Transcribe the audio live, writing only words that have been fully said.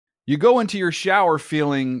You go into your shower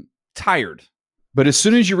feeling tired, but as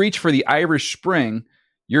soon as you reach for the Irish Spring,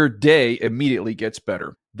 your day immediately gets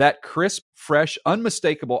better. That crisp, fresh,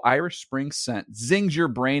 unmistakable Irish Spring scent zings your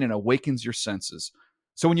brain and awakens your senses.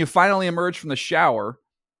 So when you finally emerge from the shower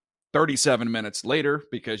 37 minutes later,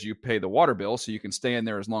 because you pay the water bill so you can stay in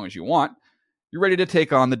there as long as you want, you're ready to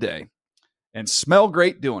take on the day and smell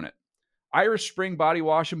great doing it. Irish Spring Body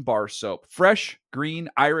Wash and Bar Soap. Fresh, green,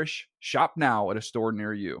 Irish. Shop now at a store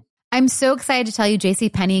near you. I'm so excited to tell you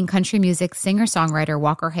JCPenney and country music singer-songwriter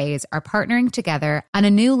Walker Hayes are partnering together on a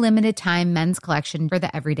new limited-time men's collection for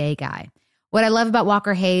the everyday guy. What I love about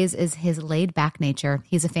Walker Hayes is his laid-back nature.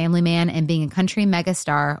 He's a family man, and being a country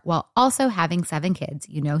megastar while also having 7 kids,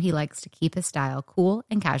 you know he likes to keep his style cool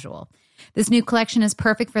and casual. This new collection is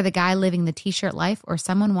perfect for the guy living the t-shirt life or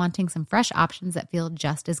someone wanting some fresh options that feel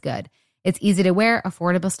just as good. It's easy to wear,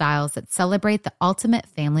 affordable styles that celebrate the ultimate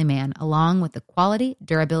family man, along with the quality,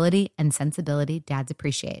 durability, and sensibility dads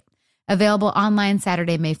appreciate. Available online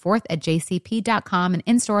Saturday, May 4th at jcp.com and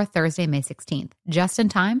in-store Thursday, May 16th. Just in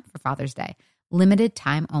time for Father's Day. Limited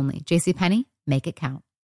time only. JCPenney, make it count.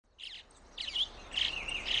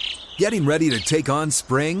 Getting ready to take on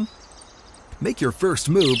spring? Make your first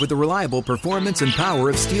move with the reliable performance and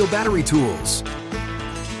power of Steel battery tools.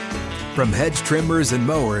 From hedge trimmers and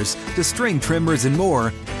mowers to string trimmers and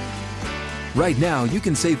more, right now you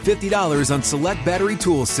can save $50 on select battery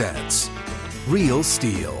tool sets. Real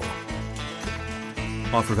Steel.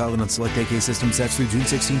 Offer valid on select AK system sets through June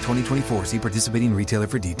 16, 2024. See participating retailer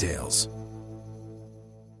for details.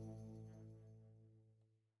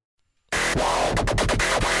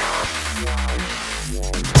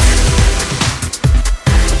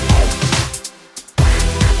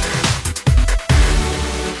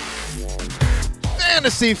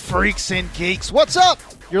 Fantasy freaks and geeks, what's up?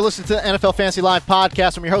 You're listening to the NFL Fantasy Live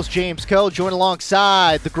podcast. I'm your host, James Coe, joined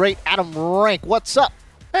alongside the great Adam Rank. What's up?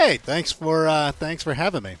 Hey, thanks for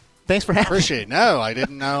having me. Thanks for having me. Appreciate it. No, I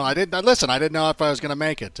didn't know. I didn't know if I was going to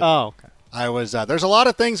make it. Oh, okay. I was. There's a lot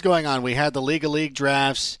of things going on. We had the League of League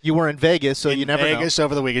drafts. You were in Vegas, so you never know. Vegas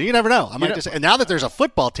over the weekend. You never know. I might just. And now that there's a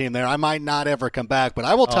football team there, I might not ever come back. But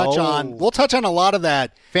I will touch on. We'll touch on a lot of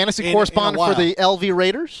that. Fantasy correspondent for the LV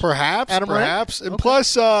Raiders, perhaps. Adam perhaps. Rank? And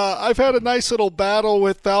plus, I've had a nice little battle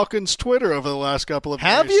with Falcons Twitter over the last couple of days.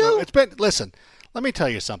 Have you? So it's been. Listen. Let me tell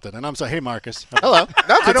you something, and I'm sorry. Hey, Marcus. Hello.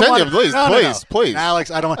 Please.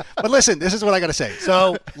 Alex, I don't want. But listen, this is what I got to say.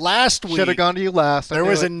 So last week, should have gone to you last. There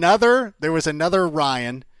was another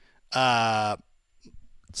Ryan,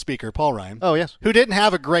 speaker Paul Ryan. Oh yes, who didn't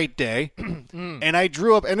have a great day, and I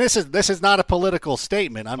drew up. And this is not a political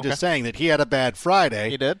statement. I'm just saying that he had a bad Friday.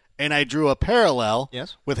 He did. And I drew a parallel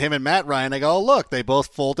with him and Matt Ryan. I go, oh, look, they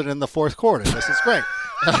both folded in the fourth quarter. This is great.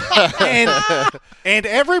 and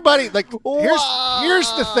everybody, like,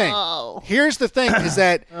 here's the thing. Here's the thing is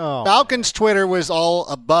that Falcons Twitter was all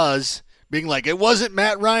a buzz, being like, it wasn't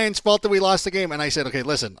Matt Ryan's fault that we lost the game. And I said, okay,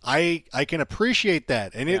 listen, I can appreciate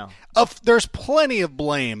that. And there's plenty of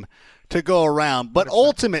blame to go around. But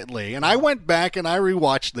ultimately, and I went back and I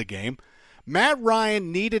rewatched the game, Matt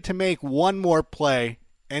Ryan needed to make one more play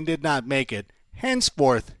and did not make it.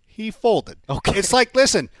 Henceforth, he folded. Okay. It's like,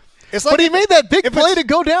 listen. It's like but he made that big play to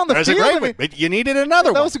go down the field. But you needed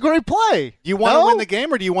another one. That was a great play. You want to win the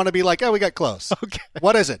game, or do you want to be like, oh, we got close? Okay.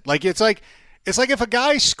 What is it? Like, it's like if a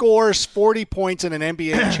guy scores 40 points in an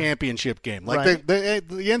NBA championship game. Like the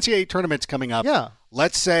NCAA tournament's coming up. Yeah.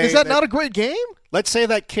 Let's say is that not a great game? Let's say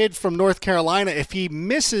that kid from North Carolina, if he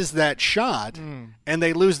misses that shot and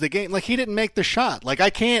they lose the game, like he didn't make the shot. Like I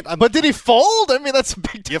can't. But did he fold? I mean, that's a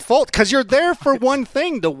big deal. You fold because you're there for one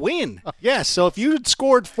thing, to win. Yes. So if you had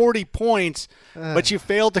scored 40 points, but you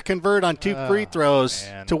failed to convert on 2 free throws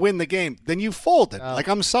to win the game, then you folded. Like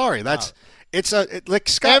I'm sorry, that's like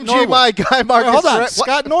Scott MG, Norwood. my guy, Marcus. Hold on,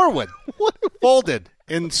 Scott Norwood folded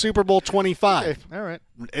in Super Bowl 25. Okay. All right.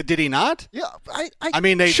 Did he not? Yeah, I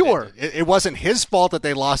mean, sure. It wasn't his fault that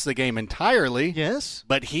they lost the game entirely. Yes.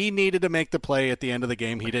 But he needed to make the play at the end of the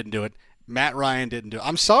game. He didn't do it. Matt Ryan didn't do it.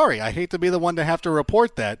 I'm sorry. I hate to be the one to have to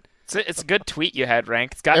report that. It's a good tweet you had,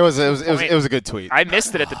 Rank. It was a good tweet. I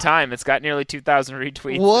missed it at the time. It's got nearly 2,000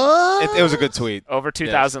 retweets. What? It was a good tweet. Over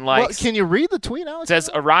 2,000 likes. Well, can you read the tweet, Alex? It says,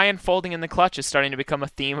 Orion folding in the clutch is starting to become a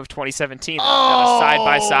theme of 2017. Got a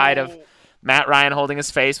side-by-side of Matt Ryan holding his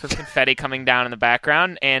face with confetti coming down in the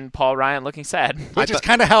background and Paul Ryan looking sad. Which is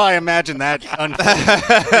kind of how I imagine that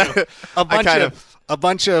a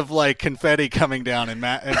bunch of like confetti coming down and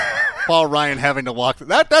Paul Ryan having to walk.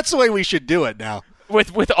 That's the way we should do it now.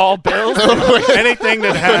 with all bills. Anything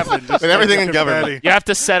that happened. With everything in government. You have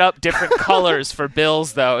to set up different colors for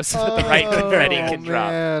bills, though, so that the right confetti can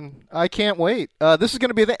drop. Man, I can't wait. This is going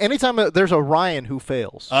to be anytime there's a Ryan who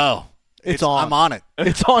fails. Oh, it's on. I'm on it.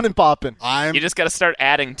 It's on and popping. You just got to start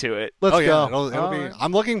adding to it. Let's go. It'll be. Right.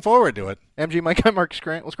 I'm looking forward to it. MG, my guy Marcus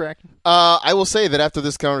Grant was cracking. I will say that after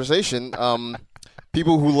this conversation,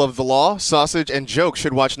 people who love the law, sausage, and jokes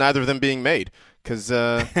should watch neither of them being made. Because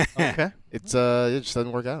okay. it just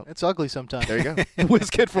doesn't work out. It's ugly sometimes. There you go. Whiz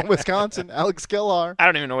kid from Wisconsin, Alex Gillar. I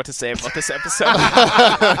don't even know what to say about this episode.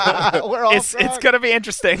 We're all it's going to be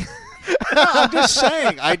interesting. No, I'm just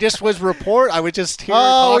saying. I just was just here.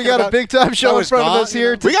 We got a big time show in front of us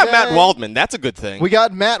here today. We got Matt Waldman. That's a good thing. We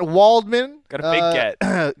got Matt Waldman. Got a big get.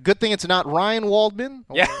 Good thing it's not Ryan Waldman.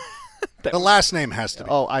 Yeah. The last name has to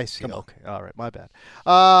be. Oh, I see. Okay. All right. My bad.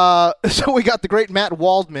 So we got the great Matt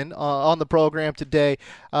Waldman on the program today.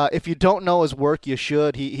 If you don't know his work, you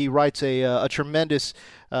should. He writes a tremendous,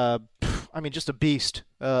 just a beast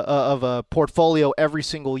of a portfolio every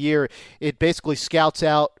single year. It basically scouts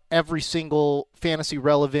out every single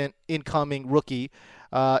fantasy-relevant incoming rookie.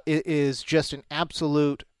 It is just an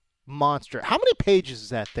absolute monster. How many pages is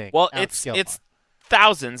that thing? Well, it's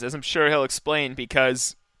thousands, as I'm sure he'll explain,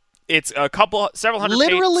 because it's several hundred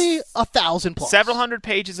literally pages, 1,000 plus. several hundred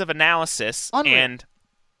pages of analysis. Unreal. And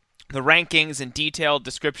the rankings and detailed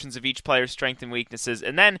descriptions of each player's strengths and weaknesses.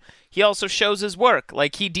 And then he also shows his work.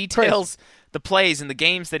 Like, he details the plays and the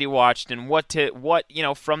games that he watched and what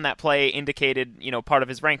from that play indicated, part of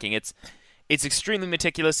his ranking. It's extremely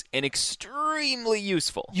meticulous and extremely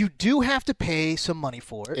useful. You do have to pay some money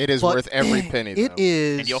for it. It is worth every penny, It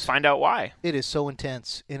is. And you'll find out why. It is so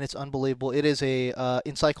intense, and it's unbelievable. It is a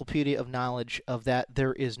encyclopedia of knowledge of that.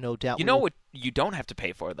 There is no doubt. You know what you don't have to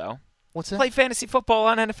pay for, though? What's that? Play fantasy football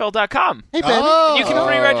on NFL.com. Hey, baby. And you can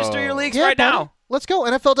re-register your leagues right buddy. now. Let's go.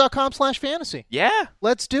 NFL.com/fantasy. Yeah.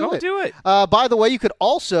 Let's do do it. By the way, you could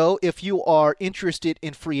also, if you are interested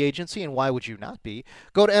in free agency, and why would you not be,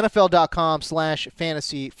 go to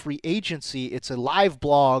NFL.com/fantasy free agency. It's a live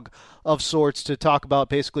blog of sorts to talk about,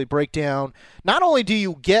 basically break down. Not only do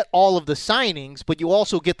you get all of the signings, but you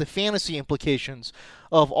also get the fantasy implications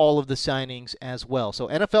of all of the signings as well. So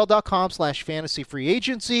NFL.com/fantasy free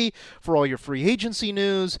agency for all your free agency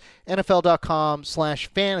news.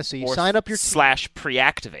 NFL.com/fantasy. Sign up your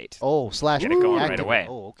 /preactivate. Oh, /. Get it going right away.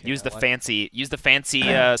 Oh, okay. Use the fancy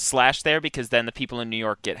slash there, because then the people in New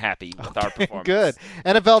York get happy with our performance. Good.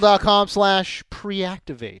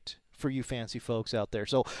 NFL.com/preactivate for you fancy folks out there.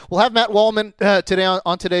 So we'll have Matt Waldman today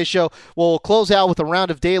on today's show. We'll close out with a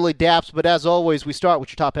round of daily daps, but as always, we start with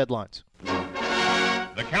your top headlines.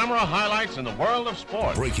 The camera highlights in the world of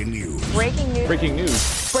sports. Breaking news. Breaking news. Breaking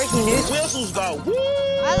news. Breaking news. Whistles go woo!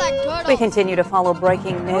 I like turtles. We continue to follow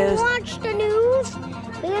breaking news. Watch the news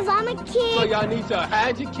because I'm a kid. So y'all need to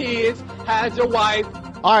hide your kids, hide your wife.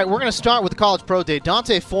 All right, we're going to start with the College Pro Day.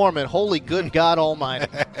 Dante Foreman, holy good God almighty.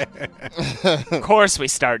 Of course we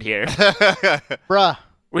start here. Bruh.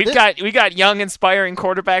 We got young, inspiring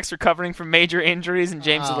quarterbacks recovering from major injuries, and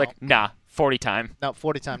James is like, nah, 40 time. No,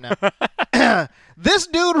 40 time now. This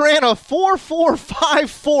dude ran a 4.45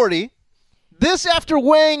 40. This after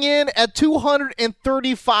weighing in at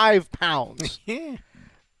 235 pounds.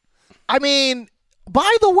 I mean,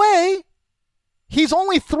 by the way, he's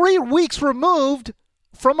only 3 weeks removed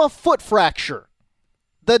from a foot fracture.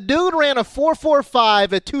 The dude ran a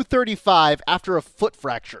 4.45 at 235 after a foot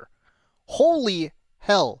fracture. Holy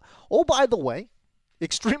hell. Oh, by the way,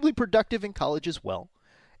 extremely productive in college as well.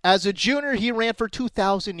 As a junior, he ran for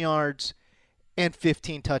 2,000 yards and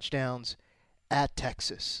 15 touchdowns at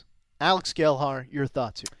Texas. Alex Gelhar, your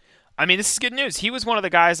thoughts here? I mean, this is good news. He was one of the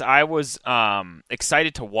guys I was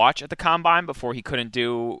excited to watch at the Combine before he couldn't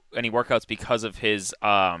do any workouts because of his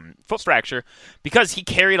foot fracture, because he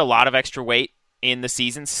carried a lot of extra weight in the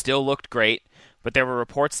season, still looked great, but there were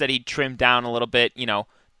reports that he trimmed down a little bit,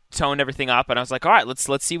 toned everything up, and I was like, all right,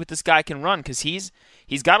 let's see what this guy can run, because he's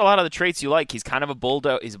got a lot of the traits you like. He's kind of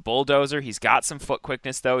he's a bulldozer. He's got some foot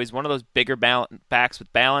quickness, though. He's one of those bigger backs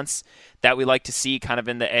with balance that we like to see kind of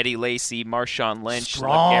in the Eddie Lacy, Marshawn Lynch,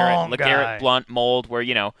 LeGarrette Blount mold, where,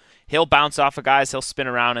 he'll bounce off of guys, he'll spin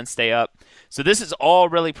around and stay up. So this is all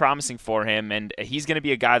really promising for him, and he's going to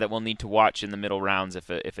be a guy that we'll need to watch in the middle rounds if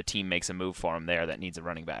a team makes a move for him there that needs a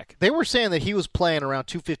running back. They were saying that he was playing around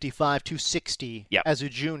 255, 260 as a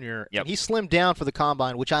junior. Yep. And he slimmed down for the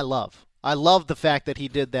Combine, which I love. I love the fact that he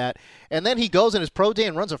did that. And then he goes in his pro day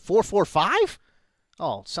and runs a 4.45?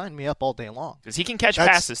 Oh, sign me up all day long. Because he can catch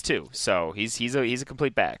passes, too. So he's a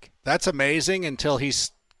complete back. That's amazing until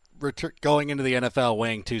he's going into the NFL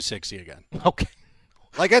weighing 260 again. Okay.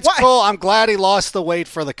 Like, it's cool. I'm glad he lost the weight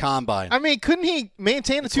for the combine. I mean, couldn't he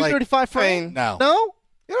maintain the It's like, 235 frame? No. No?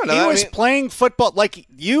 You don't know. He I was mean, playing football. Like,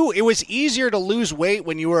 it was easier to lose weight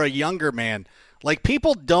when you were a younger man. Like,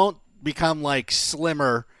 people don't become, like,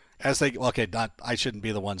 slimmer as they. Okay, I shouldn't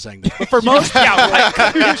be the one saying this. But for most. Shut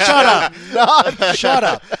up. Shut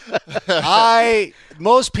up.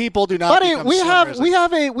 Most people do not. Buddy, become we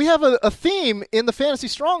slimmer have a theme in the Fantasy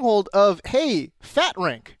Stronghold of, hey, Fat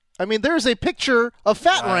Rank. I mean, there's a picture of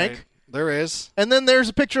Fat Rank. There is. And then there's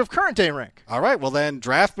a picture of current day rank. All right, well then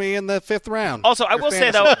draft me in the 5th round. Also, I will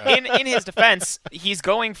say, though, in his defense, he's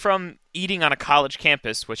going from eating on a college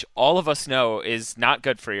campus, which all of us know is not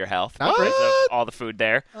good for your health because of all the food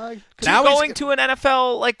there, to now going to an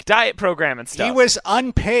NFL diet program and stuff. He was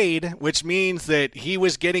unpaid, which means that he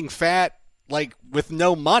was getting fat with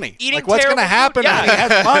no money. Eating what's going to happen when he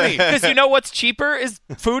has money? Because you know what's cheaper is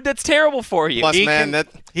food that's terrible for you. Plus, He man,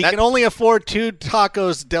 can only afford 2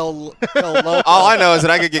 tacos del Loco. all I know is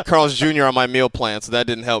that I could get Carl's Jr. on my meal plan, so that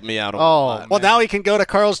didn't help me out a lot. Well, now he can go to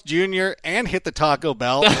Carl's Jr. and hit the Taco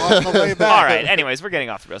Bell on the way back. All right. Anyways, we're getting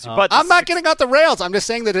off the rails here. But I'm not getting off the rails. I'm just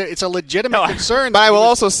saying that it's a legitimate concern. But I will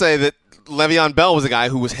also say that Le'Veon Bell was a guy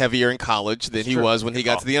who was heavier in college than he was when he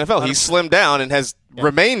got to the NFL. He slimmed down and has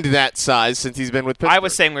remained that size since he's been with Pittsburgh. I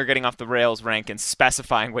was saying we were getting off the rails, rank, and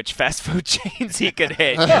specifying which fast food chains he could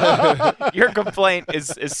hit. Your complaint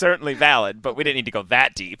is certainly valid, but we didn't need to go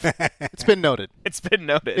that deep. It's been noted. It's been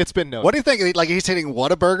noted. What do you think? Like, he's hitting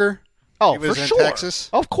Whataburger? Oh, he was for in sure. Texas?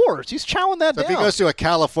 Of course. He's chowing that So down. if he goes to a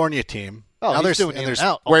California team, Oh, now he's doing there's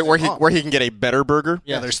In-N-Out. where he can get a better burger.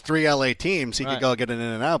 Yeah, there's 3 LA teams. He could go get an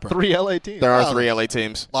In-N-Out burger. 3 LA teams. There are 3 LA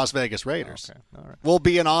teams. Las Vegas Raiders. Okay. All right. We'll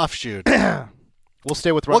be an offshoot. We'll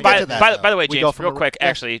stay with We'll running. get to that, by the way, We James, go from real a- quick, yeah.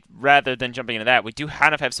 actually, rather than jumping into that, we do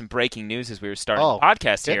kind of have some breaking news as we were starting the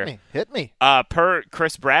podcast here. Hit me. Per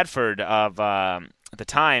Chris Bradford of the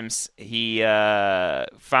Times, he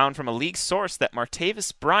found from a league source that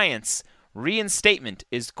Martavis Bryant's reinstatement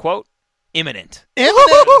is, quote, imminent.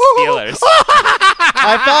 Steelers.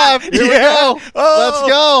 High five. Here we go. Let's go.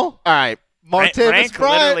 All right. Martavis Rank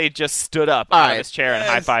Bryant. literally just stood up out of his chair and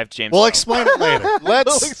high-fived James. We'll Lowe. explain it later. We'll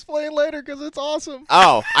explain later because it's awesome.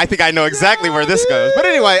 Oh, I think I know exactly where this goes. But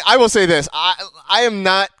anyway, I will say this. I am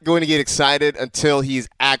not going to get excited until he's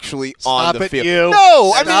actually on the field. You.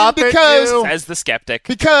 No, Stop I mean, it, because you. Says the skeptic.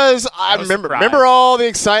 Because I No remember surprise. all the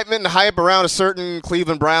excitement and hype around a certain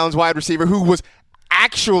Cleveland Browns wide receiver who was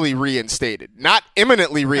actually reinstated, not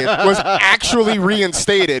imminently reinstated, was actually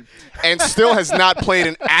reinstated and still has not played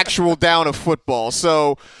an actual down of football.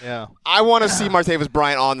 So Yeah. I want to see Martavis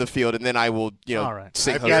Bryant on the field, and then I will, All right.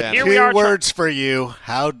 sing I've got Hosanna. Here we are 2 words for you.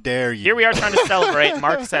 How dare you? Here we are trying to celebrate.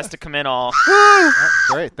 Marcus has to come in all.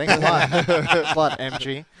 Great. Thanks a lot. Thanks a lot,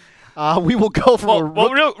 MG. We will go from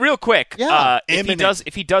Well, real quick. Yeah.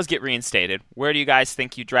 If he does get reinstated, where do you guys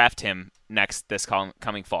think you draft him next this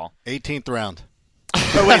coming fall? 18th round.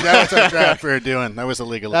 Oh wait, that was our draft we were doing. That was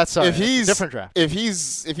illegal. That's If he's different draft. If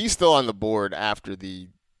he's still on the board after the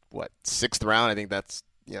 6th round, I think that's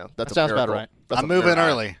that's That a sounds about miracle. right. That's I'm a Uh, moving miracle.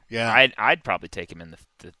 early. Yeah. I'd probably take him in the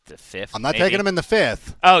 5th. I'm not maybe. taking him in the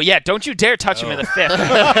 5th. Oh yeah, don't you dare touch him in the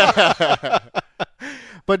 5th.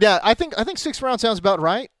 But yeah, I think 6th round sounds about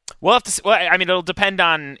right. We'll have to. Well, I mean, it'll depend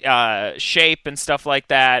on shape and stuff like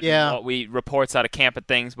that. Yeah. And what reports out of camp and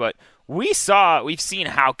things, but we've seen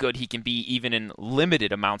how good he can be even in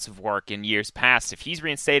limited amounts of work in years past. If he's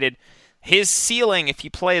reinstated, his ceiling, if he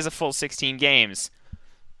plays a full 16 games,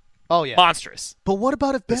 Oh yeah. monstrous. But what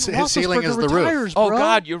about if Ben His ceiling is Roethlisberger the roof. retires, Oh bro?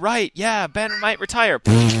 God, you're right. Yeah, Ben might retire.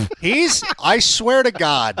 I swear to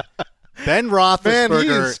God, Ben Roethlisberger Man, he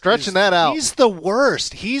is stretching that out. He's the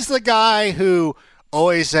worst. He's the guy who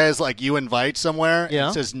always says, like, you invite somewhere Yeah.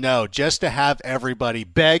 and says no, just to have everybody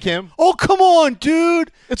Beg him. Oh, come on,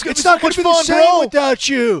 dude. It's gonna be not so going much to be the fun, same bro. without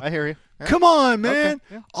you. I hear you. Yeah. Come on, man. Okay,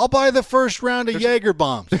 yeah. I'll buy the first round of Jaeger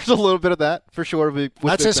bombs. There's a little bit of that for sure.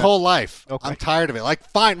 That's his whole life. Okay. I'm tired of it. Like,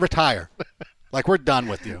 fine, retire. Like, we're done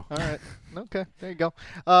with you. All right. Okay. There you go.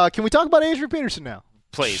 Can we talk about Adrian Peterson now?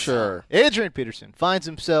 Please. Sure. Adrian Peterson finds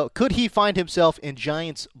himself. Could he find himself in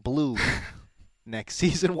Giants blue next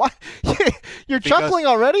season? Why? You're chuckling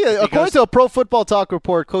already. According to a Pro Football Talk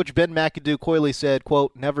report, Coach Ben McAdoo coyly said,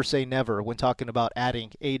 "quote Never say never" when talking about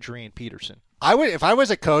adding Adrian Peterson. I would, if I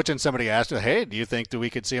was a coach and somebody asked, "Hey, do you think that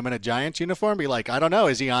we could see him in a Giants uniform?" Be like, "I don't know.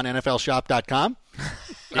 Is he on NFLShop.com?"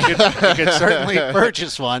 You could certainly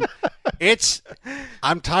purchase one.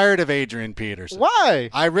 I'm tired of Adrian Peterson. Why?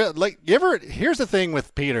 Here's the thing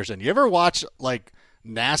with Peterson. You ever watch like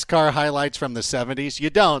NASCAR highlights from the 70s? You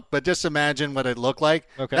don't, but just imagine what it looked like.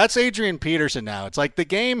 Okay. That's Adrian Peterson now. It's like the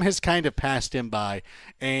game has kind of passed him by,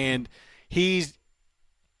 and he's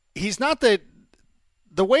he's not the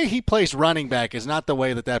way he plays running back is not the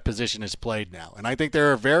way that position is played now. And I think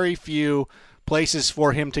there are very few places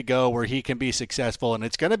for him to go where he can be successful, and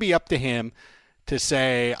it's going to be up to him to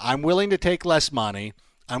say, I'm willing to take less money,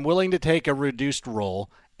 I'm willing to take a reduced role,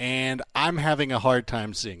 and I'm having a hard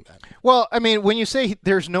time seeing that. Well, I mean, when you say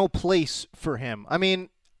there's no place for him, I mean,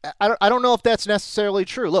 I don't know if that's necessarily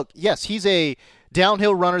true. Look, yes, he's a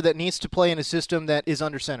downhill runner that needs to play in a system that is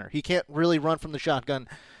under center. He can't really run from the shotgun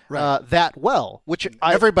that well, which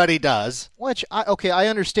everybody does. I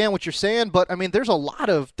understand what you're saying, but I mean, there's a lot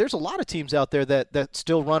of teams out there that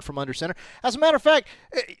still run from under center. As a matter of fact,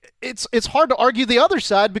 it's hard to argue the other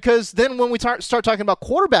side, because then when we start talking about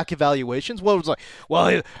quarterback evaluations, it's like,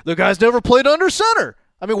 well, the guy's never played under center.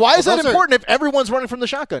 I mean, why is that important if everyone's running from the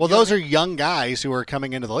shotgun? Well, those are young guys who are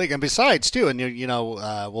coming into the league. And besides, too, and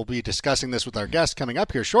we'll be discussing this with our guest coming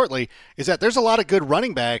up here shortly, is that there's a lot of good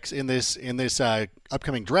running backs in this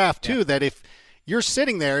upcoming draft, too, that if you're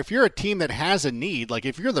sitting there, if you're a team that has a need, like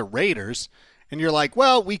if you're the Raiders, and you're like,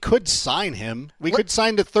 well, we could sign him. We could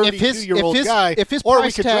sign the 32-year-old guy, or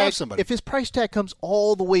we could draft somebody. If his price tag comes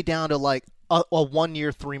all the way down to like a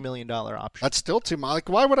 1-year, $3 million option. That's still too much. Like,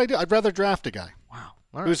 why would I do? I'd rather draft a guy. Wow.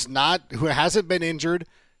 Who hasn't been injured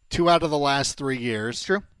 2 out of the last 3 years.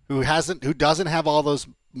 True. Who doesn't have all those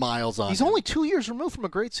miles on. He's only 2 years removed from a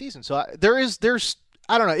great season. So there's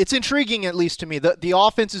I don't know. It's intriguing, at least to me. The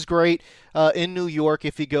offense is great in New York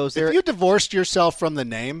if he goes there. If you divorced yourself from the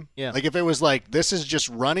name, like if it was like, this is just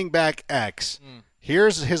running back X,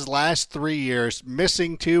 here's his last 3 years,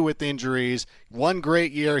 missing 2 with injuries, 1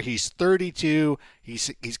 great year, he's 32,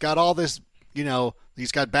 he's got all this,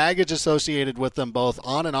 he's got baggage associated with them both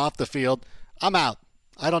on and off the field. I'm out.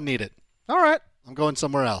 I don't need it. All right. I'm going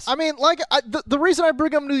somewhere else. I mean, the reason I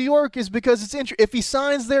bring up New York is because it's if he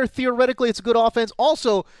signs there, theoretically it's a good offense.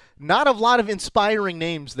 Also, not a lot of inspiring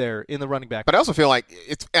names there in the running back. But I also feel like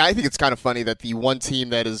I think it's kind of funny that the one team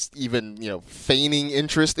that is even feigning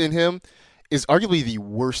interest in him is arguably the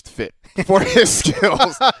worst fit for his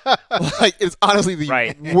skills. It's honestly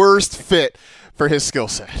the worst fit for his skill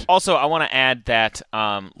set. Also, I want to add that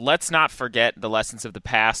let's not forget the lessons of the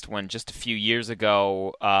past when just a few years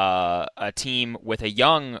ago a team with a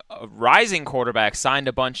young rising quarterback signed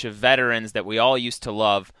a bunch of veterans that we all used to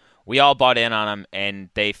love. We all bought in on them, and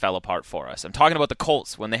they fell apart for us. I'm talking about the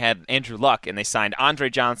Colts when they had Andrew Luck, and they signed Andre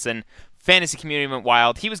Johnson. Fantasy community went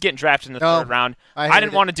wild. He was getting drafted in the third round. I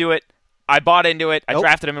didn't want to do it. I bought into it. I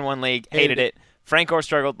drafted him in one league. Hated it. Frank Gore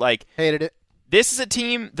struggled. Hated it. This is a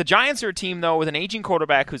team, the Giants are a team, though, with an aging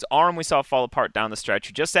quarterback whose arm we saw fall apart down the stretch,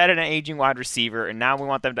 who just added an aging wide receiver, and now we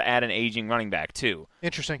want them to add an aging running back, too.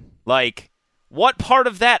 Interesting. What part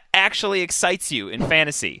of that actually excites you in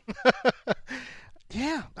fantasy?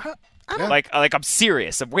 Yeah. I don't I'm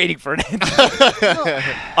serious. I'm waiting for an answer.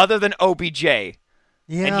 Other than OBJ. Yeah.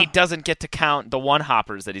 And he doesn't get to count the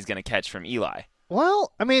one-hoppers that he's going to catch from Eli.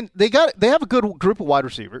 Well, I mean, they have a good group of wide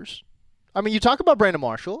receivers. I mean, you talk about Brandon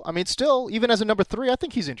Marshall. I mean, still, even as a number 3, I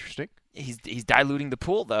think he's interesting. He's diluting the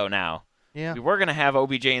pool, though, now. Yeah. We were going to have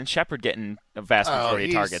OBJ and Shepard getting a vast majority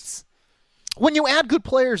of targets. When you add good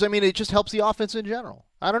players, I mean, it just helps the offense in general.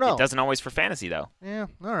 I don't know. It doesn't always for fantasy, though. Yeah,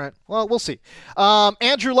 all right. Well, we'll see.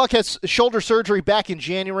 Andrew Luck has shoulder surgery back in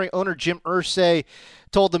January. Owner Jim Irsay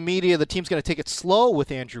told the media the team's going to take it slow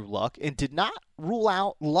with Andrew Luck and did not rule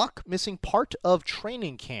out Luck missing part of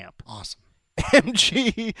training camp. Awesome.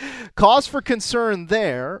 MG, cause for concern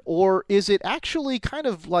there, or is it actually kind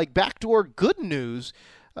of like backdoor good news,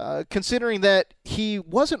 considering that he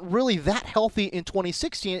wasn't really that healthy in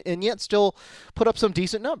 2016 and yet still put up some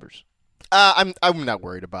decent numbers? I'm not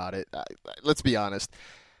worried about it. Let's be honest.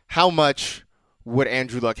 How much would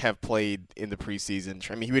Andrew Luck have played in the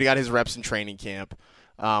preseason? I mean, he would have got his reps in training camp.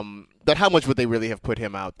 But how much would they really have put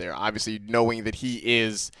him out there? Obviously, knowing that he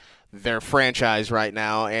is their franchise right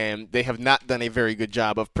now, and they have not done a very good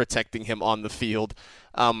job of protecting him on the field.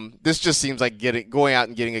 This just seems like going out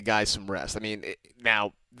and getting a guy some rest. I mean,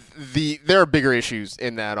 there are bigger issues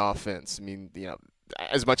in that offense. I mean,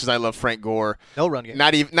 as much as I love Frank Gore, no run game.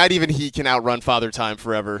 Not even he can outrun Father Time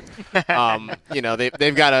forever.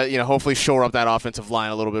 They've got to hopefully shore up that offensive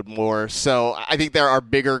line a little bit more. So I think there are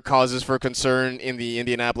bigger causes for concern in the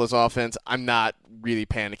Indianapolis offense. I'm not really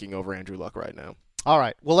panicking over Andrew Luck right now. All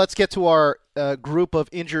right. Well, let's get to our group of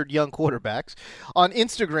injured young quarterbacks. On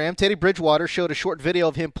Instagram, Teddy Bridgewater showed a short video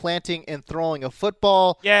of him planting and throwing a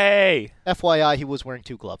football. Yay! FYI, he was wearing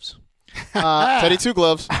 2 gloves. Teddy, 2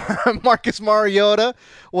 gloves. Marcus Mariota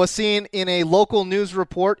was seen in a local news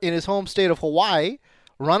report in his home state of Hawaii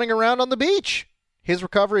running around on the beach. His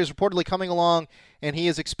recovery is reportedly coming along, and he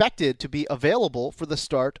is expected to be available for the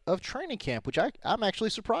start of training camp, which I'm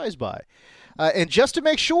actually surprised by. And just to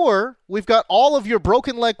make sure we've got all of your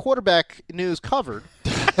broken leg quarterback news covered,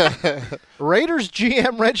 Raiders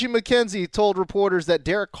GM Reggie McKenzie told reporters that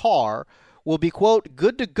Derek Carr will be, quote,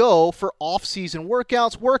 good to go for off-season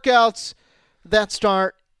workouts that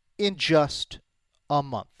start in just a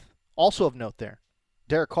month. Also of note there,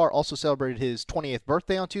 Derek Carr also celebrated his 28th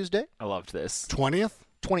birthday on Tuesday. I loved this. 20th?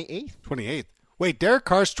 28th. 28th. Wait, Derek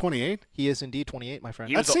Carr's 28? He is indeed 28, my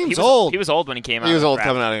friend. That seems old. He was old when he came out. He was of the old draft.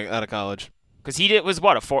 coming out of college. Because he was,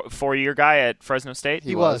 what, a four-year guy at Fresno State?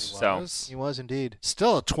 He was. So He was indeed.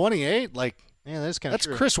 Still a 28? Like, yeah, that's kind of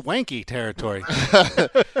that's Chris Wenke territory.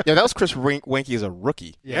 Yeah, that was Chris Wenke as a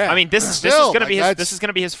rookie. Yeah. I mean, this is going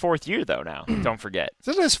to be his fourth year though. Now, don't forget. Is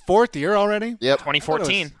this his 4th year already? Yep.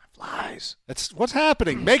 2014. Flies. What's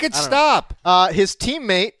happening? Make it stop. His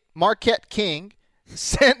teammate, Marquette King,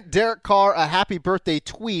 sent Derek Carr a happy birthday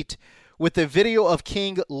tweet with a video of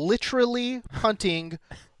King literally hunting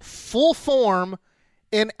full form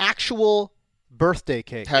an actual birthday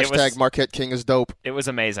cake. Hashtag Marquette King is dope. It was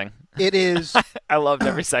amazing. It is I loved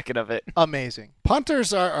every second of it. amazing.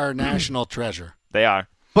 Punters are our national treasure. They are.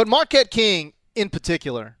 But Marquette King, in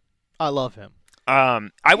particular, I love him.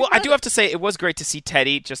 I do have to say it was great to see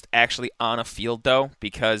Teddy just actually on a field though,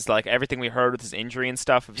 because like everything we heard with his injury and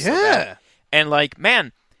stuff. Was so bad. And like,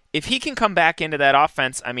 man, if he can come back into that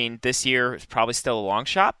offense, I mean, this year is probably still a long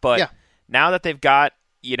shot, but now that they've got,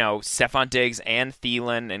 Stephon Diggs and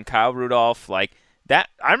Thielen and Kyle Rudolph, like that,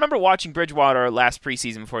 I remember watching Bridgewater last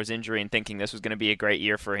preseason before his injury and thinking this was going to be a great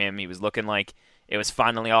year for him. He was looking like it was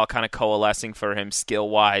finally all kind of coalescing for him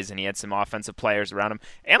skill-wise, and he had some offensive players around him.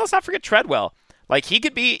 And let's not forget Treadwell. Like he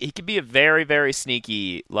could be a very, very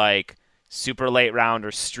sneaky, like super late round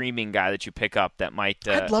or streaming guy that you pick up that might.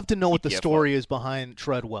 I'd love to know what the story is behind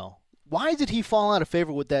Treadwell. Why did he fall out of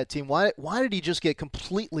favor with that team? Why did he just get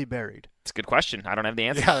completely buried? It's a good question. I don't have the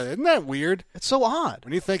answer. Yeah, isn't that weird? It's so odd.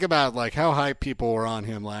 When you think about like how high people were on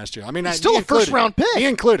him last year. I mean, he's still a first-round pick. Me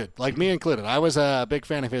included. I was a big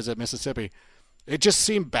fan of his at Mississippi. It just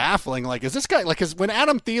seemed baffling. Like, is this guy, like, when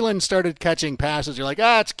Adam Thielen started catching passes, you're like,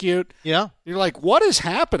 it's cute. Yeah. You're like, what is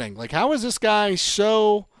happening? Like, how is this guy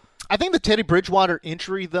so... I think the Teddy Bridgewater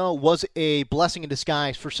injury, though, was a blessing in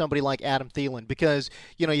disguise for somebody like Adam Thielen because,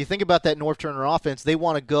 you think about that North Turner offense, they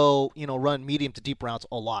want to go, run medium to deep routes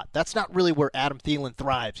a lot. That's not really where Adam Thielen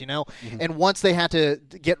thrives, Mm-hmm. And once they had to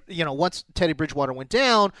get, once Teddy Bridgewater went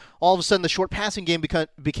down, all of a sudden the short passing game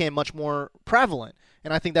became much more prevalent.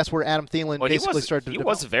 And I think that's where Adam Thielen started to develop. He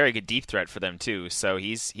was a very good deep threat for them, too, so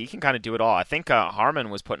he can kind of do it all. I think Harmon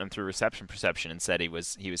was putting him through reception perception and said he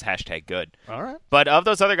was hashtag good. All right. But of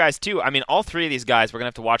those other guys, too, I mean, all three of these guys, we're going to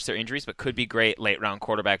have to watch their injuries, but could be great late-round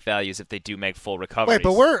quarterback values if they do make full recoveries. Wait,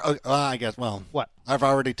 but I guess, what? I've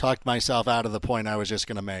already talked myself out of the point I was just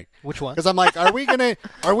going to make. Which one? Because I'm like, are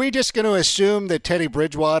we just going to assume that Teddy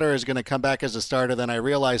Bridgewater is going to come back as a starter? Then I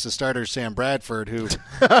realize the starter is Sam Bradford, who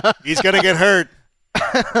he's going to get hurt.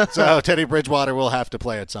 So Teddy Bridgewater will have to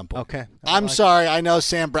play at some point. Okay. I'm sorry. I know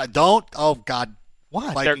Sam don't. Oh, God.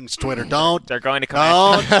 What? Vikings Twitter. Don't. They're going to come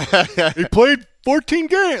out. He played 14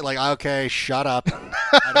 games. Like, okay, shut up.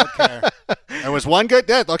 I don't care. There was one good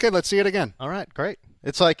dead. Okay, let's see it again. All right, great.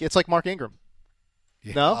 It's like Mark Ingram.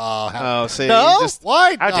 Yeah. No? See, no?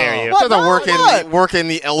 Why? How dare you? What? Working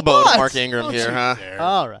the elbow to Mark Ingram here, huh?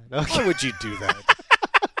 All right. Okay. Why would you do that?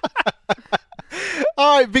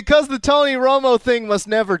 All right, because the Tony Romo thing must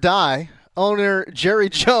never die, owner Jerry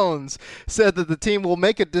Jones said that the team will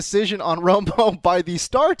make a decision on Romo by the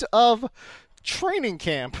start of training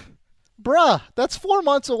camp. Bruh, that's 4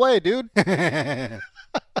 months away, dude.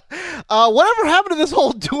 Whatever happened to this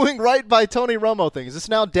whole doing right by Tony Romo thing? Is this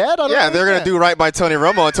now dead? They're going to do right by Tony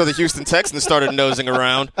Romo until the Houston Texans started nosing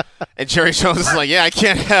around. And Jerry Jones is like, I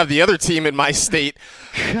can't have the other team in my state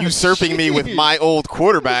usurping me with my old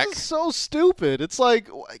quarterback. This is so stupid. It's like,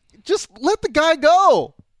 just let the guy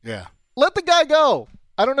go. Yeah. Let the guy go.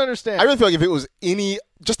 I don't understand. I really feel like if it was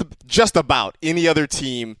just about any other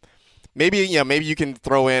team, maybe you can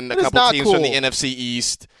throw in a couple teams from the NFC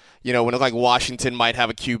East. When it looked like Washington might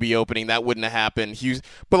have a QB opening, that wouldn't have happened.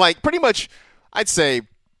 But like pretty much, I'd say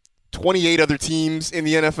 28 other teams in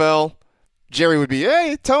the NFL, Jerry would be,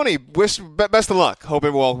 hey, Tony, best of luck. Hope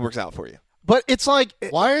it all works out for you. But it's like,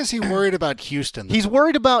 why is he worried about Houston? He's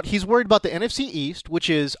worried about the NFC East, which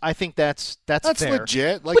is, I think that's fair.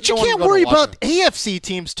 Legit. Like, but you can't worry about AFC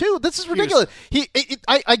teams too. This is ridiculous.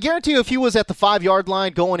 I guarantee you, if he was at the 5-yard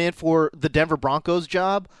line going in for the Denver Broncos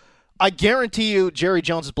job, I guarantee you Jerry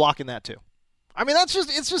Jones is blocking that too. I mean, it's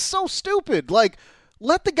just so stupid. Like,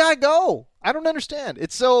 let the guy go. I don't understand.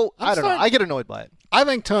 It's so, I don't know. I get annoyed by it. I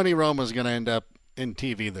think Tony Romo's going to end up in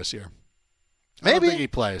TV this year. I don't think he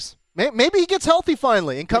plays. Maybe he gets healthy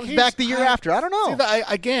finally and comes back the year after. I don't know.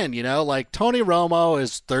 Again, like Tony Romo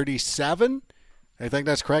is 37. I think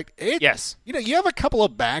that's correct. Yes. You have a couple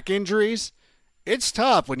of back injuries. It's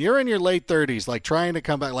tough when you're in your late 30s, like trying to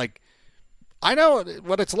come back. Like, I know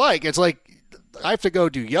what it's like. It's like I have to go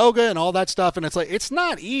do yoga and all that stuff, and it's like it's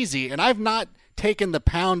not easy. And I've not taken the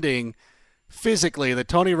pounding physically that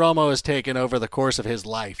Tony Romo has taken over the course of his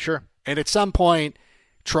life. Sure. And at some point,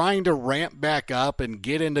 trying to ramp back up and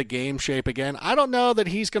get into game shape again, I don't know that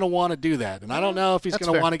he's going to want to do that. And I don't know if he's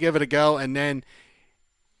going to want to give it a go. And then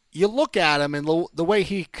you look at him and the way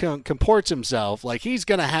he comports himself, like he's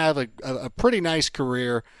going to have a pretty nice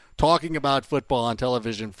career talking about football on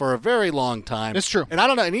television for a very long time. It's true. And I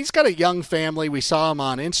don't know. And he's got a young family. We saw him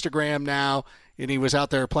on Instagram now, and he was out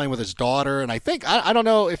there playing with his daughter. And I think, I don't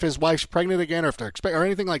know if his wife's pregnant again or if they're or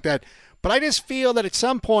anything like that. But I just feel that at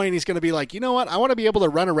some point he's going to be like, you know what? I want to be able to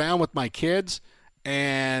run around with my kids,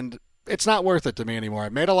 and it's not worth it to me anymore. I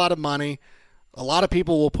made a lot of money. A lot of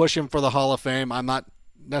people will push him for the Hall of Fame. I'm not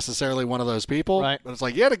necessarily one of those people. Right. But it's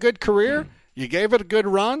like, you had a good career. You gave it a good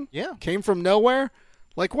run. Yeah. Came from nowhere.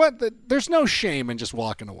 Like, what? There's no shame in just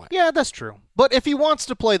walking away. Yeah, that's true. But if he wants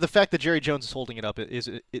to play, the fact that Jerry Jones is holding it up,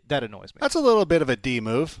 that annoys me. That's a little bit of a D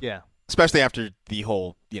move. Yeah. Especially after the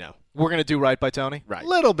whole, We're going to do right by Tony? Right. A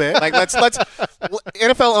little bit. Like, let's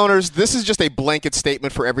NFL owners, this is just a blanket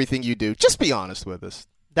statement for everything you do. Just be honest with us.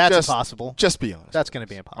 That's impossible. Just be honest. That's going to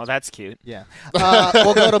be impossible. Oh, that's cute. Yeah.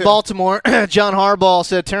 We'll go to Baltimore. John Harbaugh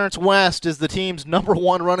said Terrence West is the team's number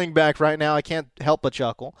one running back right now. I can't help but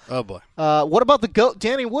chuckle. Oh, boy. What about the GOAT,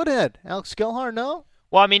 Danny Woodhead? Alex Skelhar, no?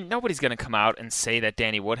 Well, I mean, nobody's going to come out and say that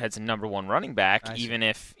Danny Woodhead's a number one running back, even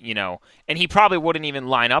if, and he probably wouldn't even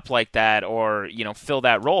line up like that or, fill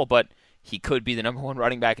that role, but he could be the number one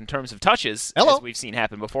running back in terms of touches, as we've seen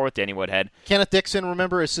happen before with Danny Woodhead. Kenneth Dixon,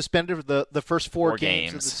 remember, is suspended for the first four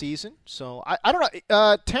games of the season. So, I don't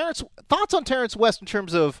know. Thoughts on Terrence West in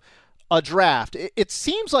terms of a draft? It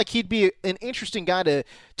seems like he'd be an interesting guy to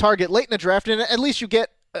target late in the draft, and at least you get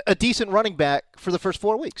a decent running back for the first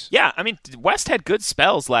 4 weeks. Yeah, I mean, West had good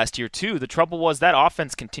spells last year, too. The trouble was that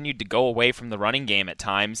offense continued to go away from the running game at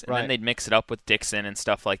times, and then they'd mix it up with Dixon and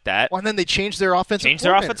stuff like that. Well, and then they changed their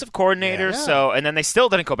offensive coordinator. Yeah. So, and then they still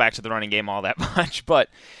didn't go back to the running game all that much. But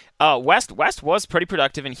West was pretty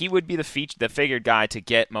productive, and he would be the figured guy to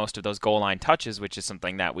get most of those goal line touches, which is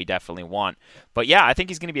something that we definitely want. But yeah, I think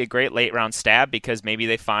he's going to be a great late round stab because maybe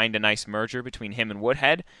they find a nice merger between him and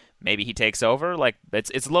Woodhead. Maybe he takes over. Like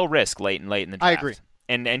it's low risk late in the draft. I agree.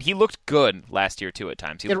 And he looked good last year too at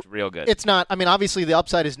times. He looked real good. It's not. I mean, obviously the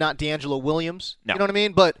upside is not D'Angelo Williams. No. You know what I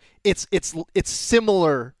mean? But it's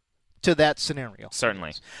similar to that scenario.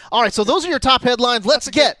 Certainly. All right, so those are your top headlines. That's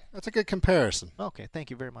a good comparison. Okay,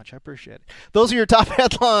 thank you very much. I appreciate it. Those are your top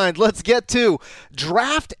headlines. Let's get to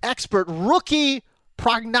draft expert, rookie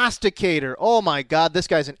prognosticator. Oh, my God, this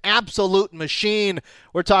guy's an absolute machine.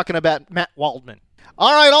 We're talking about Matt Waldman.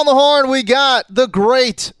 All right, on the horn, we got the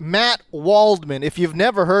great Matt Waldman. If you've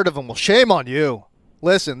never heard of him, well, shame on you.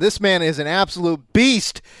 Listen, this man is an absolute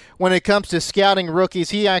beast when it comes to scouting rookies.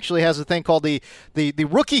 He actually has a thing called the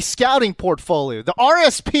Rookie Scouting Portfolio, the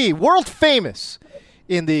RSP, world famous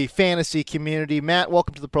in the fantasy community. Matt,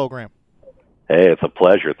 welcome to the program. Hey, it's a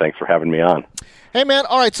pleasure. Thanks for having me on. Hey, man.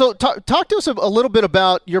 All right, so talk to us a little bit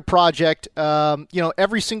about your project.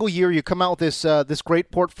 Every single year you come out with this great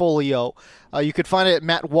portfolio. You could find it at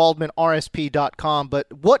mattwaldmanrsp.com.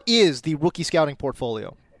 But what is the Rookie Scouting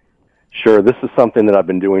Portfolio? Sure. This is something that I've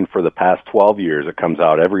been doing for the past 12 years. It comes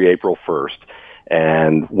out every April 1st.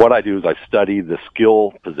 And what I do is I study the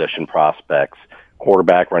skill position prospects,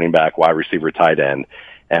 quarterback, running back, wide receiver, tight end.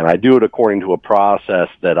 And I do it according to a process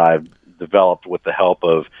that I've developed with the help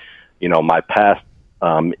of, my past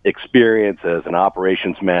experience as an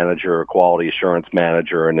operations manager, a quality assurance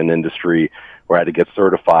manager in an industry where I had to get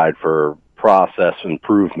certified for process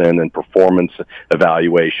improvement and performance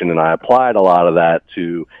evaluation. And I applied a lot of that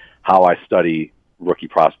to how I study rookie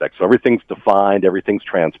prospects. So everything's defined, everything's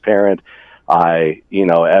transparent. I,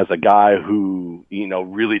 as a guy who,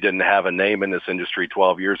 really didn't have a name in this industry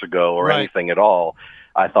 12 years ago or anything at all,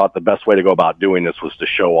 I thought the best way to go about doing this was to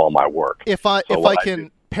show all my work. If I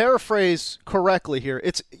can paraphrase correctly here,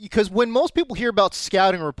 it's because when most people hear about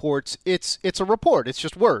scouting reports, it's a report. It's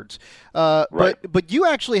just words. But you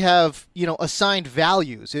actually have, assigned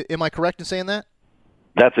values. Am I correct in saying that?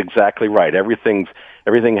 That's exactly right. Everything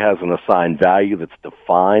has an assigned value that's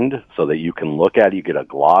defined so that you can look at it. You get a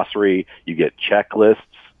glossary, you get checklists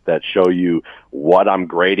that show you what I'm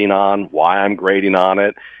grading on, why I'm grading on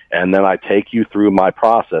it, and then I take you through my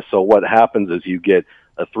process. So what happens is you get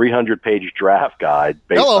a 300-page draft guide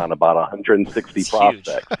based on about 160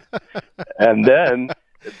 prospects. And then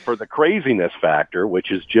for the craziness factor,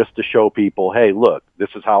 which is just to show people, hey, look, this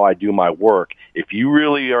is how I do my work. If you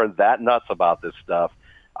really are that nuts about this stuff,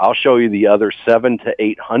 I'll show you the other 700 to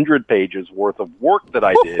 800 pages worth of work that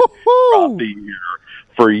I did throughout the year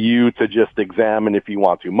for you to just examine if you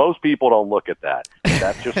want to. Most people don't look at that.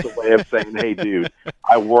 That's just a way of saying, hey, dude,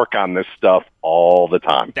 I work on this stuff all the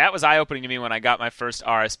time. That was eye-opening to me when I got my first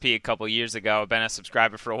RSP a couple years ago. I've been a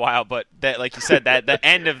subscriber for a while, but that, like you said, that the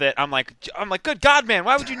end of it, I'm like, good God, man,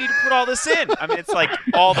 why would you need to put all this in? I mean, it's like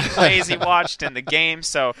all the plays he watched and the game.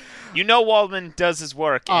 So Waldman does his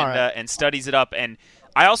work and studies it up. And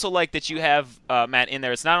I also like that you have, Matt, in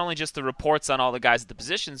there. It's not only just the reports on all the guys at the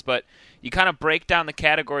positions, but you kind of break down the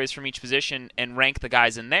categories from each position and rank the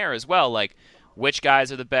guys in there as well. Like, which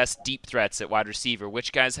guys are the best deep threats at wide receiver,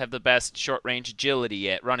 which guys have the best short-range agility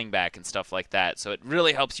at running back and stuff like that. So it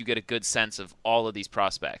really helps you get a good sense of all of these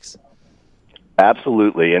prospects.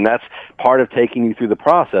 Absolutely, and that's part of taking you through the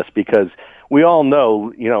process because we all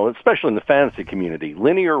know, especially in the fantasy community,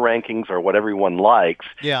 linear rankings are what everyone likes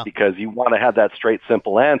because you want to have that straight,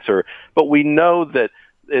 simple answer. But we know that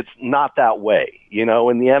it's not that way. In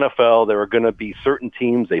the NFL, there are going to be certain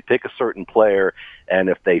teams, they pick a certain player, and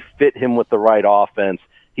if they fit him with the right offense,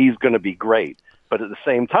 he's going to be great. But at the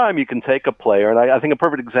same time, you can take a player, and I think a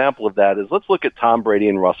perfect example of that is let's look at Tom Brady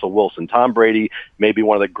and Russell Wilson. Tom Brady may be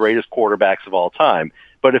one of the greatest quarterbacks of all time.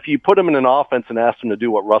 But if you put him in an offense and ask him to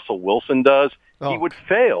do what Russell Wilson does, he would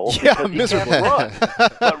fail because he can't run.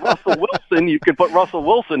 But Russell Wilson, you could put Russell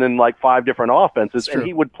Wilson in like 5 different offenses, and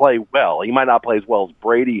he would play well. He might not play as well as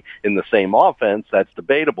Brady in the same offense. That's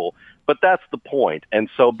debatable. But that's the point. And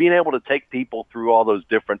so being able to take people through all those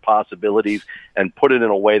different possibilities and put it in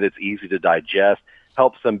a way that's easy to digest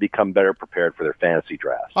helps them become better prepared for their fantasy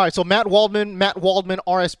drafts. All right, so Matt Waldman,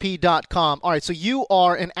 MattWaldmanRSP.com. All right, so you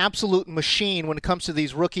are an absolute machine when it comes to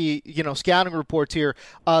these rookie, scouting reports here.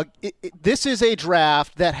 This is a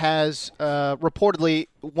draft that has reportedly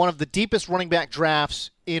one of the deepest running back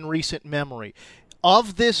drafts in recent memory.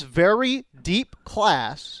 Of this very deep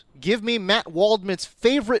class, give me Matt Waldman's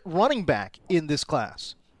favorite running back in this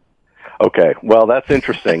class. Okay, well, that's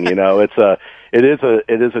interesting. It is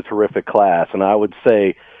a terrific class, and I would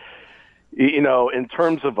say, in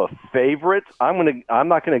terms of a favorite, I'm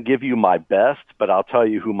not gonna give you my best, but I'll tell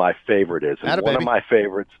you who my favorite is. And one of my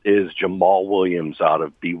favorites is Jamal Williams out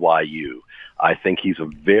of BYU. I think he's a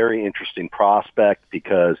very interesting prospect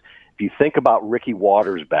because if you think about Ricky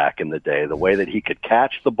Waters back in the day, the way that he could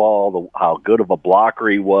catch the ball, how good of a blocker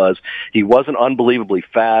he wasn't unbelievably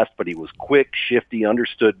fast, but he was quick, shifty,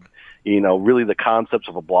 understood really the concepts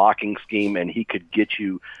of a blocking scheme, and he could get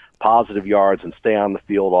you positive yards and stay on the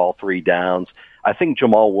field all 3 downs. I think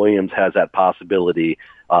Jamal Williams has that possibility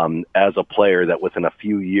as a player that within a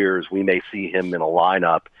few years we may see him in a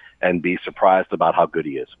lineup and be surprised about how good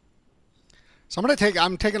he is. So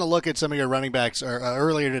I'm taking a look at some of your running backs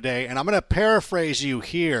earlier today, and I'm going to paraphrase you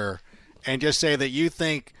here and just say that you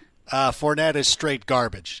think Fournette is straight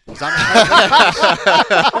garbage. You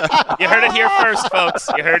heard it here first, folks.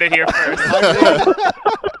 You heard it here first.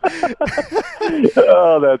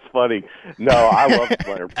 Oh, that's funny. No, I love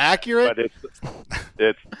Leonard. Accurate? But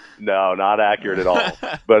it's no, not accurate at all.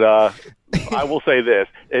 But I will say this.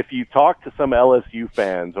 If you talk to some LSU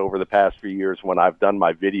fans over the past few years when I've done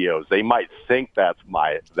my videos, they might think that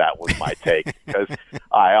was my take. Because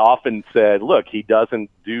I often said, look, he doesn't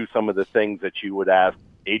do some of the things that you would ask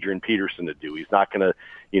Adrian Peterson to do. He's not going to,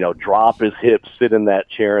 drop his hips, sit in that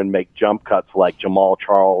chair, and make jump cuts like Jamal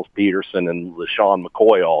Charles, Peterson, and LaShawn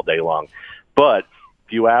McCoy all day long. But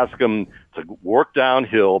if you ask him to work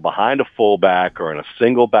downhill behind a fullback or in a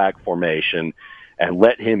single back formation and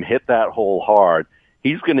let him hit that hole hard,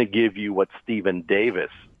 he's going to give you what Stephen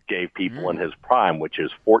Davis gave people in his prime, which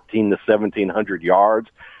is 1,400 to 1,700 yards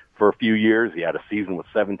for a few years. He had a season with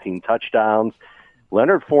 17 touchdowns.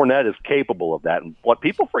 Leonard Fournette is capable of that. And what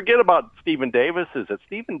people forget about Stephen Davis is that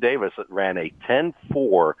Stephen Davis ran a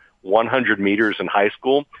 10.4 100 meters in high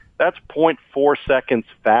school. That's 0.4 seconds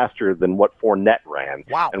faster than what Fournette ran.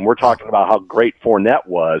 Wow. And we're talking about how great Fournette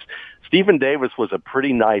was. Stephen Davis was a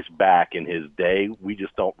pretty nice back in his day. We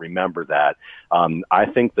just don't remember that. I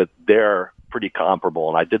think that they're pretty comparable.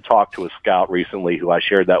 And I did talk to a scout recently who I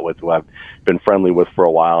shared that with, who I've been friendly with for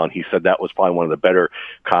a while, and he said that was probably one of the better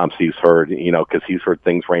comps he's heard, because he's heard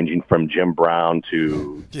things ranging from Jim Brown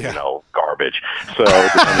to, garbage. So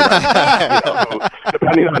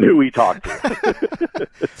depending on who we talk to.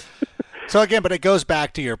 So again, but it goes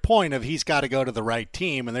back to your point of he's got to go to the right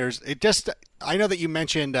team, and I know that you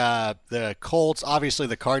mentioned the Colts. Obviously,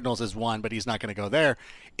 the Cardinals is one, but he's not going to go there.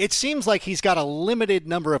 It seems like he's got a limited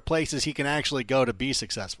number of places he can actually go to be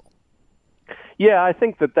successful. Yeah, I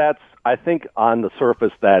think I think on the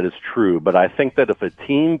surface that is true, but I think that if a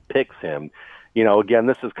team picks him, again,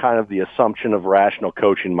 this is kind of the assumption of rational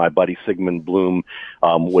coaching. My buddy Sigmund Bloom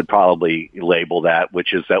would probably label that,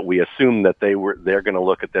 which is that we assume that they're going to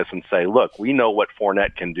look at this and say, look, we know what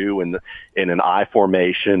Fournette can do in an I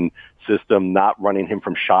formation system, not running him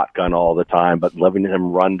from shotgun all the time, but letting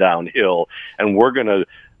him run downhill, and we're going to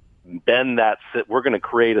we're going to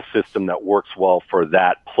create a system that works well for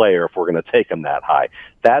that player if we're going to take him that high.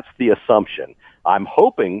 That's the assumption. I'm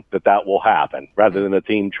hoping that will happen rather than a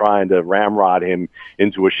team trying to ramrod him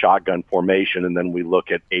into a shotgun formation. And then we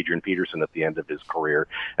look at Adrian Peterson at the end of his career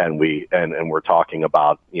and we're talking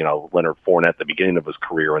about, Leonard Fournette at the beginning of his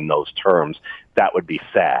career in those terms. That would be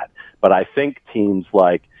sad. But I think teams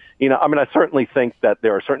like, I certainly think that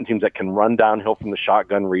there are certain teams that can run downhill from the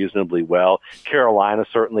shotgun reasonably well. Carolina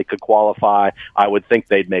certainly could qualify. I would think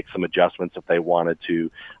they'd make some adjustments if they wanted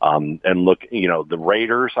to. And look, the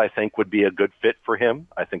Raiders, I think, would be a good fit for him.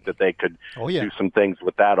 I think that they could do some things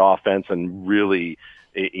with that offense and really,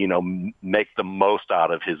 make the most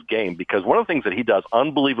out of his game. Because one of the things that he does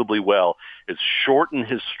unbelievably well is shorten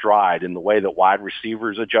his stride in the way that wide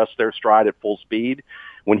receivers adjust their stride at full speed.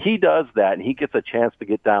 When he does that and he gets a chance to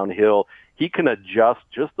get downhill, he can adjust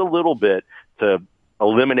just a little bit to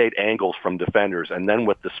eliminate angles from defenders. And then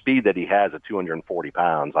with the speed that he has at 240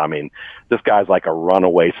 pounds, this guy's like a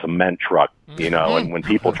runaway cement truck, and when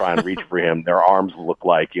people try and reach for him, their arms look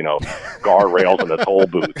like, guardrails in a toll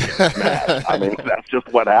booth. That's just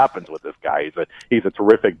what happens with this guy. He's a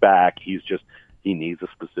terrific back. He needs a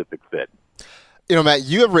specific fit. Matt,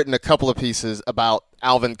 you have written a couple of pieces about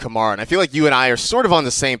Alvin Kamara, and I feel like you and I are sort of on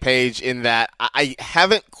the same page in that I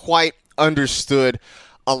haven't quite understood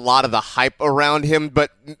a lot of the hype around him,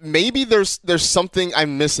 but maybe there's something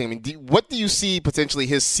I'm missing. What do you see potentially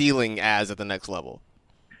his ceiling as at the next level?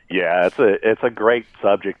 Yeah, it's a great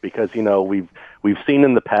subject because we've seen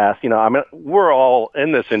in the past. We're all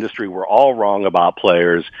in this industry. We're all wrong about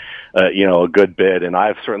players, a good bit, and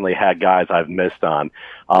I've certainly had guys I've missed on.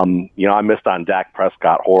 I missed on Dak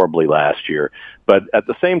Prescott horribly last year, but at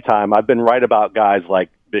the same time, I've been right about guys like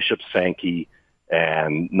Bishop Sankey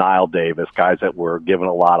and Niall Davis, guys that were given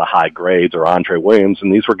a lot of high grades, or Andre Williams,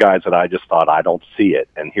 and these were guys that I just thought, I don't see it,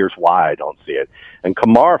 and here's why I don't see it. And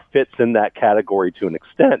Kamara fits in that category to an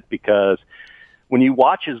extent because when you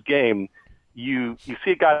watch his game, you see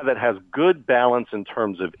a guy that has good balance in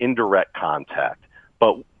terms of indirect contact.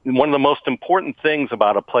 But one of the most important things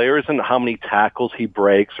about a player isn't how many tackles he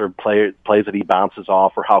breaks or plays that he bounces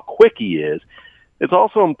off or how quick he is. It's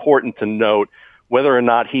also important to note whether or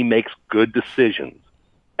not he makes good decisions.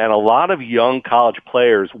 And a lot of young college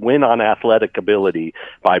players win on athletic ability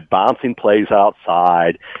by bouncing plays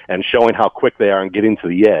outside and showing how quick they are and getting to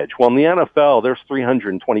the edge. Well, in the NFL, there's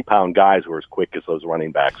 320-pound guys who are as quick as those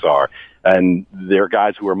running backs are. And they're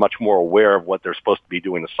guys who are much more aware of what they're supposed to be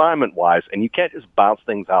doing assignment-wise, and you can't just bounce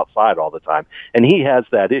things outside all the time. And he has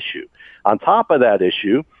that issue. On top of that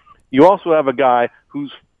issue, you also have a guy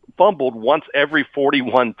who's fumbled once every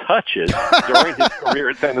 41 touches during his career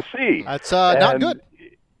at Tennessee. That's not good.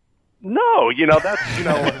 No,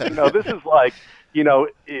 this is like,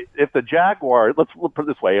 if the Jaguars, let's put it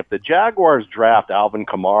this way, if the Jaguars draft Alvin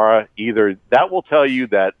Kamara, either that will tell you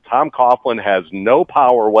that Tom Coughlin has no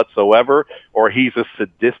power whatsoever, or he's a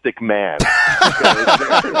sadistic man.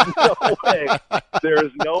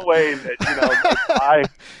 There's no way that,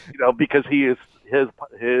 because his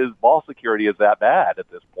ball security is that bad at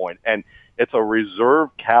this point. And it's a reserve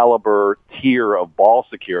caliber tier of ball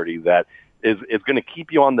security that is going to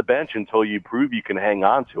keep you on the bench until you prove you can hang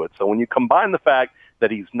on to it. So when you combine the fact that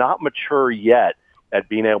he's not mature yet at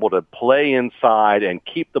being able to play inside and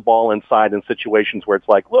keep the ball inside in situations where it's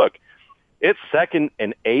like, look, it's 2nd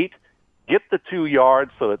and 8, get the 2 yards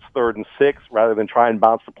so it's 3rd and 6 rather than try and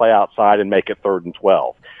bounce the play outside and make it 3rd and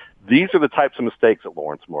 12. These are the types of mistakes that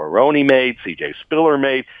Lawrence Moroney made, C.J. Spiller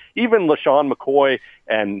made, even LaShawn McCoy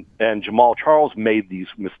and Jamal Charles made these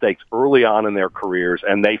mistakes early on in their careers,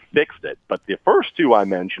 and they fixed it. But the first two I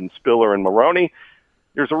mentioned, Spiller and Moroney,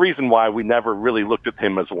 there's a reason why we never really looked at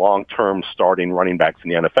him as long-term starting running backs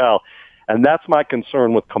in the NFL. And that's my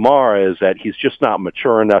concern with Kamara, is that he's just not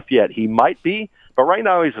mature enough yet. He might be, but But right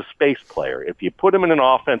now he's a space player. If you put him in an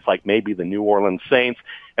offense like maybe the New Orleans Saints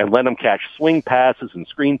and let him catch swing passes and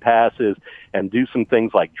screen passes and do some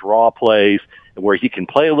things like draw plays where he can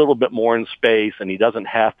play a little bit more in space and he doesn't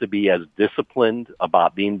have to be as disciplined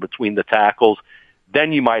about being between the tackles,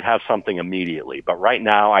 then you might have something immediately. But right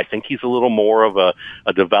now, I think he's a little more of a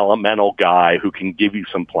developmental guy who can give you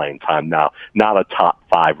some playing time now, not a top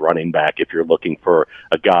 5 running back if you're looking for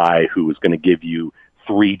a guy who is going to give you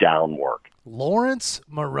 3 down work. Lawrence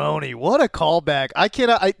Maroney, what a callback! I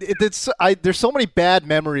cannot. There's so many bad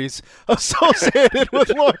memories associated with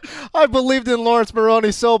Lawrence. I believed in Lawrence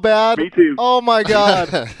Maroney so bad. Me too. Oh my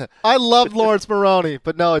God, I loved Lawrence Maroney,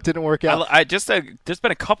 but no, it didn't work out. There's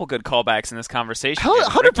been a couple good callbacks in this conversation.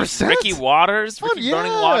 100%. Ricky Waters, Running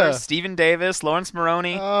Waters, Stephen Davis, Lawrence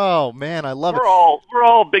Maroney. Oh man, I love it. We're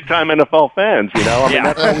all big time NFL fans, you know. I mean,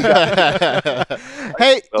 that's what we got.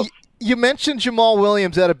 Hey. You mentioned Jamal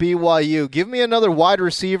Williams out of BYU. Give me another wide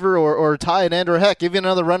receiver or tight end, or heck, give me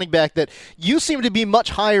another running back that you seem to be much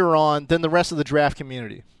higher on than the rest of the draft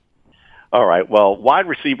community. All right. Well, wide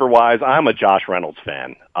receiver-wise, I'm a Josh Reynolds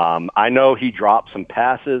fan. I know he dropped some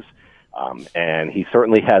passes, and he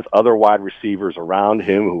certainly has other wide receivers around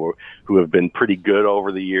him who have been pretty good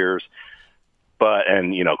over the years.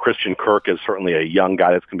 And Christian Kirk is certainly a young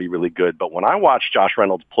guy that's going to be really good. But when I watch Josh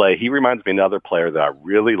Reynolds play, he reminds me of another player that I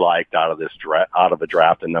really liked out of a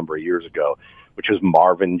draft a number of years ago, which is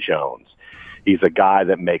Marvin Jones. He's a guy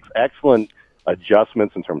that makes excellent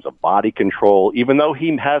adjustments in terms of body control. Even though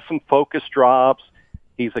he has some focus drops,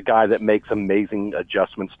 he's a guy that makes amazing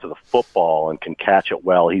adjustments to the football and can catch it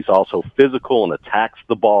well. He's also physical and attacks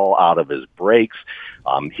the ball out of his breaks.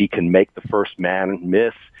 He can make the first man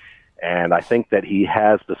miss. And I think that he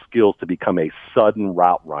has the skills to become a sudden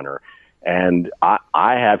route runner. And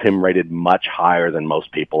I have him rated much higher than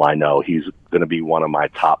most people I know. He's going to be one of my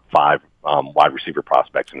top 5 wide receiver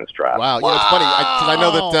prospects in this draft. Wow. You know, it's funny because I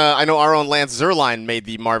know that I know our own Lance Zierlein made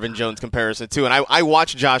the Marvin Jones comparison too. And I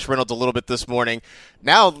watched Josh Reynolds a little bit this morning.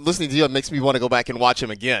 Now listening to you, it makes me want to go back and watch him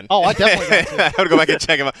again. Oh, I definitely I would go back and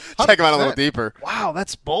check him out a little deeper. Wow,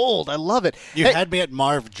 that's bold. I love it. You had me at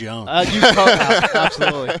Marv Jones.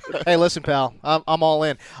 Absolutely. Hey, listen, pal, I'm all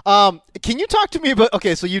in. Can you talk to me about?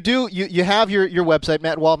 Okay, so you have your website,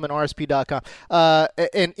 MattWaldmanRSP.com,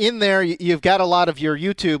 and in there you've got a lot of your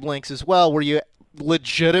YouTube links as well, where you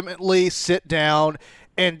legitimately sit down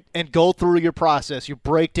and go through your process. You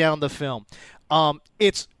break down the film.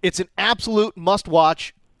 It's an absolute must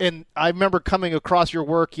watch, and I remember coming across your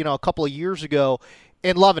work, a couple of years ago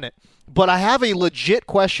and loving it. But I have a legit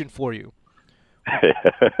question for you.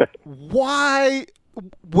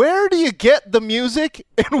 Where do you get the music,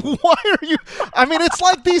 and why are you? I mean, it's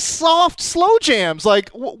like these soft slow jams. Like,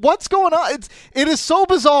 what's going on? It is so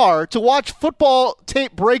bizarre to watch football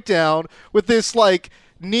tape breakdown with this like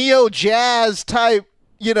neo jazz type,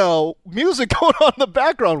 music going on in the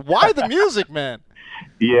background. Why the music, man?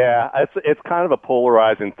 Yeah, it's kind of a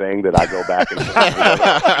polarizing thing that I go back and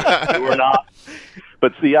forth. We're not.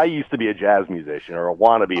 But see, I used to be a jazz musician, or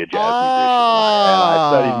want to be a jazz musician, and I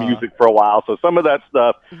studied music for a while. So some of that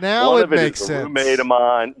stuff, now one it of it makes is a sense. roommate of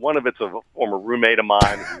mine. One of it's a former roommate of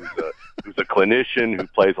mine who's a clinician who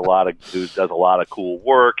does a lot of cool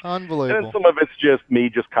work. Unbelievable. And then some of it's just me,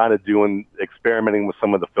 just kind of experimenting with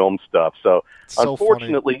some of the film stuff. So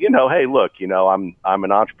unfortunately, hey, look, I'm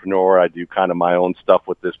an entrepreneur. I do kind of my own stuff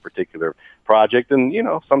with this particular project, and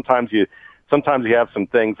sometimes you have some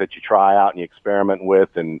things that you try out and you experiment with,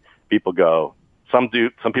 and people go, some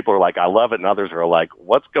people are like, I love it, and others are like,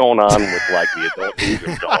 what's going on with like the adult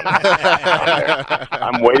music going on?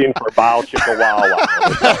 I'm waiting for Bow Chicka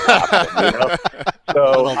Wow.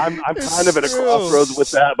 So I'm kind of at a crossroads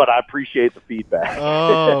with that, but I appreciate the feedback.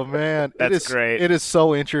 Oh man, that's great. It is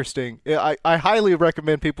so interesting. I highly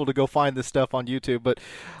recommend people to go find this stuff on YouTube. But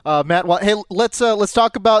Matt, hey, let's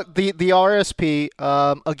talk about the RSP.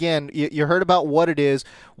 Again, you heard about what it is.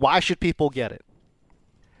 Why should people get it?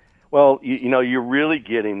 Well, you're really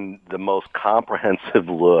getting the most comprehensive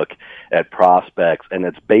look at prospects, and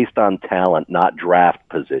it's based on talent, not draft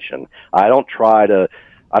position. I don't try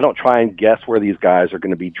and guess where these guys are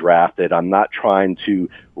going to be drafted. I'm not trying to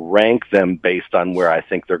rank them based on where I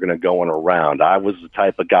think they're going to go in a round. I was the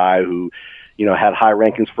type of guy who, had high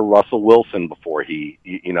rankings for Russell Wilson before he,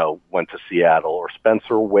 went to Seattle, or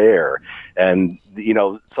Spencer Ware. And,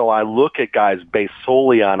 so I look at guys based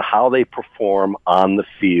solely on how they perform on the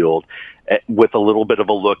field, with a little bit of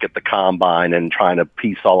a look at the combine and trying to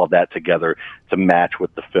piece all of that together to match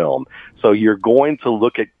with the film. So you're going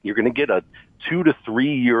to get a 2 to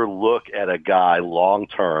 3 year look at a guy long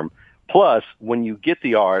term, Plus, when you get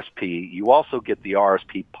the RSP, you also get the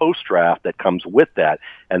RSP post-draft that comes with that.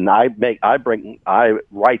 And I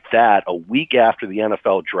write that a week after the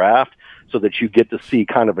NFL draft so that you get to see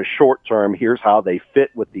kind of a short term, here's how they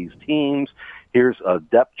fit with these teams. Here's a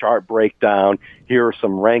depth chart breakdown. Here are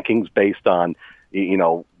some rankings based on,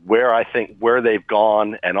 where they've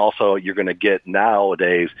gone. And also you're going to get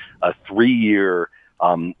nowadays a 3-year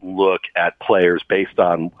look at players based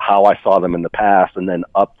on how I saw them in the past and then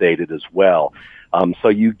updated as well. So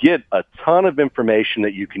you get a ton of information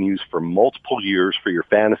that you can use for multiple years for your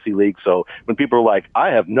fantasy league. So when people are like, I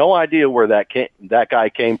have no idea where that guy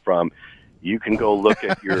came from, you can go look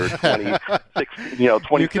at your 2016, you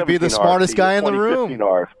could be the smartest RSP, guy in the room.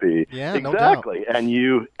 RSP. Yeah, exactly. No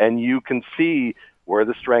doubt. And you can see where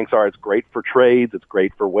the strengths are. It's great for trades. It's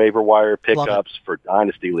great for waiver wire pickups, for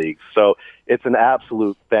dynasty leagues. So it's an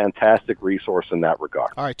absolute fantastic resource in that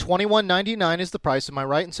regard. All right, $21.99 is the price. Am I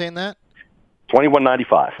right in saying that?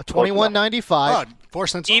 $21.95. $21.95. Oh, 4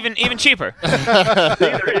 cents. Even cheaper.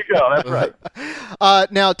 There you go. That's right.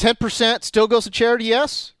 Now, 10% still goes to charity,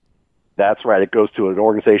 yes? That's right. It goes to an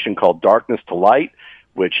organization called Darkness to Light,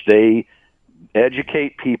 which they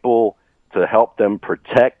educate people to help them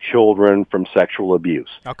protect children from sexual abuse.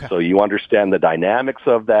 Okay. So you understand the dynamics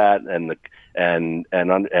of that, and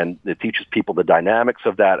it teaches people the dynamics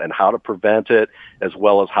of that and how to prevent it, as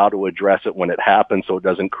well as how to address it when it happens, so it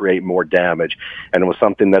doesn't create more damage. And it was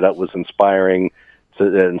something that was inspired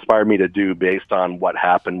me to do based on what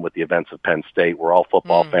happened with the events of Penn State. We're all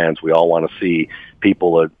football fans. We all want to see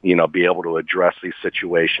people, be able to address these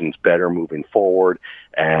situations better moving forward.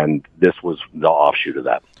 And this was the offshoot of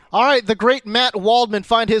that. All right, the great Matt Waldman.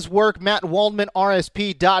 Find his work,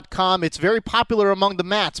 mattwaldmanrsp.com. It's very popular among the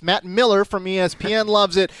Matts. Matt Miller from ESPN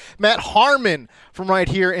loves it. Matt Harmon from right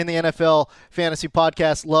here in the NFL Fantasy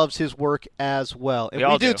Podcast loves his work as well. And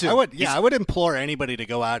we do too. I would implore anybody to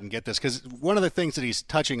go out and get this, because one of the things that he's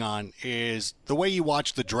touching on is the way you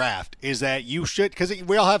watch the draft is that you should, because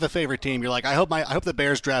we all have a favorite team. You're like, I hope the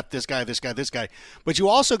Bears draft this guy, this guy, this guy. But you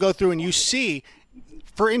also go through and you see,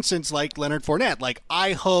 for instance, like Leonard Fournette, like,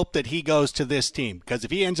 I hope that he goes to this team, because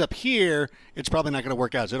if he ends up here, it's probably not going to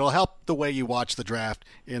work out. So it'll help the way you watch the draft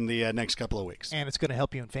in the next couple of weeks. And it's going to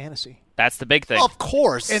help you in fantasy. That's the big thing. Of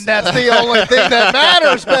course. And that's the only thing that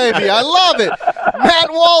matters, baby. I love it.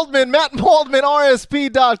 Matt Waldman,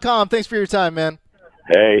 mattwaldmanrsp.com. Thanks for your time, man.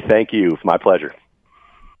 Hey, thank you. It's my pleasure.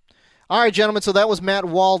 All right, gentlemen, so that was Matt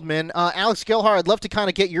Waldman. Alex Gelhar, I'd love to kind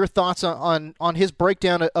of get your thoughts on his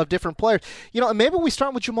breakdown of different players. Maybe we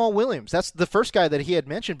start with Jamal Williams. That's the first guy that he had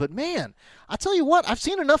mentioned. But, man, I tell you what, I've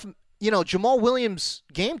seen enough, Jamal Williams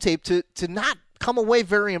game tape to not come away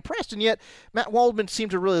very impressed, and yet Matt Waldman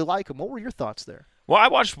seemed to really like him. What were your thoughts there? Well, I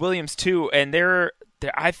watched Williams too, and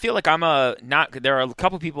I feel like there are a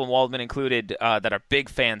couple people, Waldman included, that are big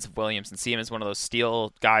fans of Williams and see him as one of those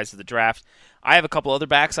steal guys of the draft. I have a couple other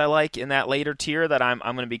backs I like in that later tier that I'm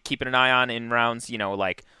going to be keeping an eye on in rounds,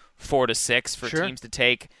 like 4 to 6 for teams to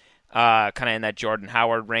take, kind of in that Jordan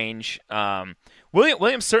Howard range.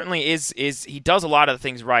 Williams certainly is he does a lot of the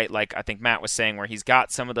things right, like I think Matt was saying, where he's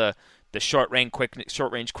got some of the short range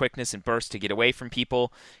quickness and burst to get away from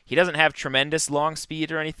people. He doesn't have tremendous long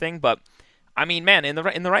speed or anything, but I mean, man, in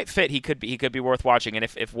the right fit, he could be worth watching. And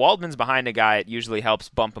if Waldman's behind a guy, it usually helps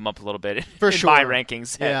bump him up a little bit for in my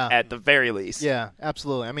rankings at the very least. Yeah,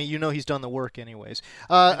 absolutely. I mean, he's done the work anyways.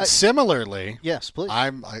 Similarly, yes, please.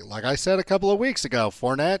 Like I said a couple of weeks ago,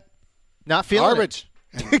 Fournette, not feeling garbage.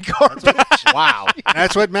 Garbage. Wow.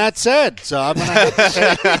 That's what Matt said. So I'm going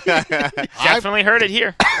to definitely heard it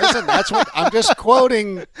here. Listen, that's what I'm just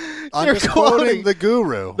quoting. I'm just quoting the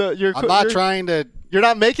guru. I'm not trying to. You're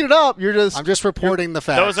not making it up. I'm just reporting the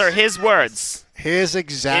facts. Those are his words. His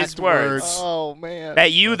exact words. Oh, man.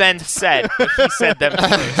 That you then said. He said them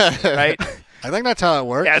first, right? I think that's how it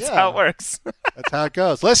works. That's how it works. That's how it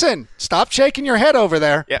goes. Listen, stop shaking your head over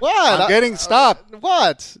there. Yeah. What? I'm getting stop.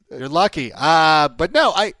 What? You're lucky. But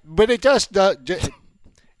no, but it just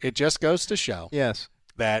it just goes to show. Yes.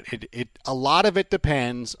 That a lot of it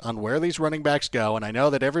depends on where these running backs go, and I know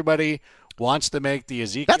that everybody wants to make the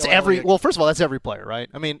Ezekiel. Well, first of all, that's every player, right?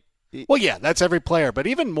 I mean, well, yeah, that's every player, but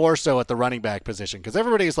even more so at the running back position, because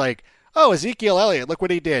everybody's like, oh, Ezekiel Elliott, look what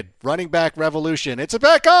he did. Running back revolution. It's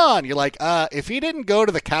back on. You're like, if he didn't go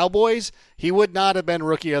to the Cowboys, he would not have been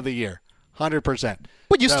Rookie of the Year. 100%.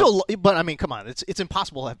 But I mean, come on. It's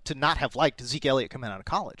impossible to not have liked Ezekiel Elliott coming out of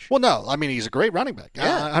college. Well, no. I mean, he's a great running back.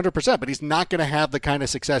 Yeah. 100%. But he's not going to have the kind of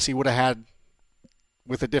success he would have had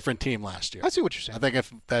with a different team last year. I see what you're saying. I think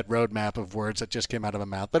if that roadmap of words that just came out of my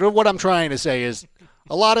mouth. But what I'm trying to say is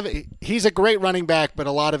a lot of it, he's a great running back, but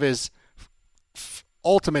a lot of his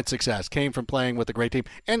ultimate success came from playing with a great team.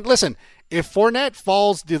 And listen, if Fournette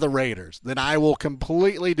falls to the Raiders, then I will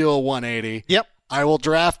completely do a 180. Yep. I will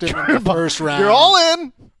draft him in the first round. You're all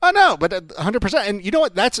in. I know, but 100%. And you know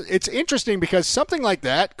what? It's interesting because something like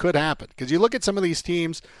that could happen. Because you look at some of these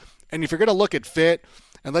teams, and if you're going to look at fit,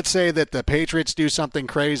 and let's say that the Patriots do something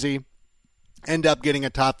crazy, end up getting a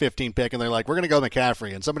top 15 pick, and they're like, we're going to go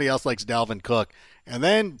McCaffrey, and somebody else likes Dalvin Cook. And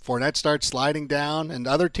then Fournette starts sliding down, and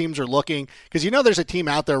other teams are looking. Because there's a team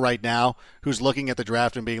out there right now who's looking at the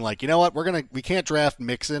draft and being like, you know what? We can't draft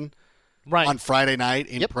Mixon on Friday night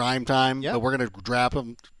in prime time, but we're going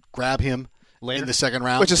to grab him later in the second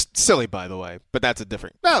round. Which is silly, by the way, but that's a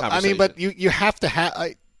different conversation. I mean, but you have to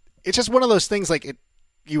have it's just one of those things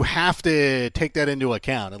you have to take that into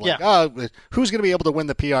account. And who's going to be able to win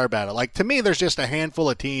the PR battle? Like, to me, there's just a handful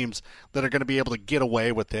of teams that are going to be able to get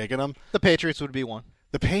away with taking them. The Patriots would be one.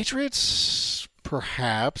 The Patriots,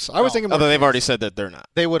 perhaps. I was thinking, although they've already said that they're not.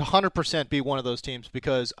 They would 100% be one of those teams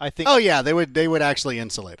because I think. Oh yeah, they would actually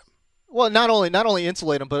insulate them. Well, not only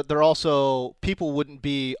insulate them, but they're also people wouldn't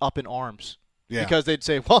be up in arms. Yeah. Because they'd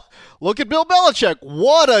say, well, look at Bill Belichick.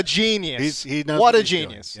 What a genius. He knows what a he's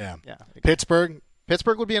genius. Doing. Yeah. Pittsburgh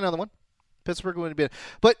would be another one.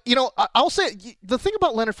 But, I'll say the thing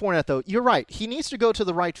about Leonard Fournette, though, you're right. He needs to go to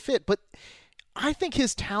the right fit. But I think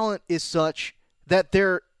his talent is such that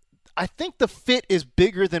I think the fit is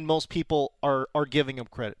bigger than most people are giving him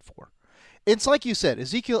credit for. It's like you said,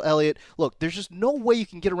 Ezekiel Elliott, look, there's just no way you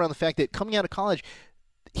can get around the fact that coming out of college,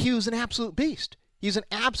 he was an absolute beast. He's an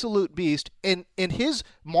absolute beast, and his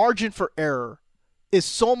margin for error is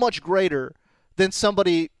so much greater than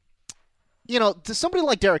somebody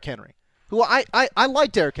like Derrick Henry, who I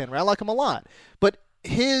like Derrick Henry. I like him a lot. But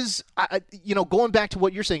going back to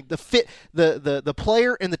what you're saying, the fit, the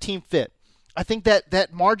player and the team fit, I think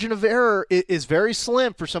that margin of error is very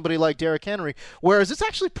slim for somebody like Derrick Henry, whereas it's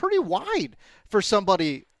actually pretty wide for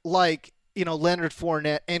somebody like Leonard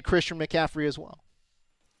Fournette and Christian McCaffrey as well.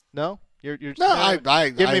 No? You're giving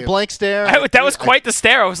me blank stare. That was quite the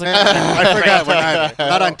stare. I was like, I forgot. We're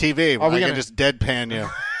not on TV. I can just deadpan you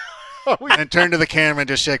and turn to the camera and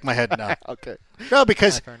just shake my head no. Okay. No,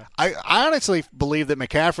 because I honestly believe that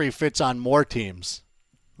McCaffrey fits on more teams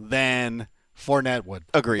than Fournette would.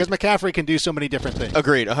 Agreed. Because McCaffrey can do so many different things.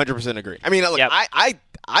 Agreed. 100% agree. I mean, look, I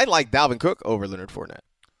like Dalvin Cook over Leonard Fournette.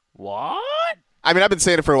 What? I mean, I've been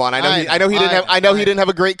saying it for a while. I know he didn't have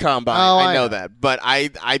a great combine. I know that, but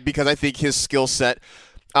because I think his skill set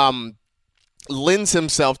lends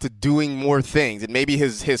himself to doing more things, and maybe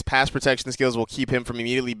his pass protection skills will keep him from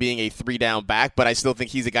immediately being a 3-down back. But I still think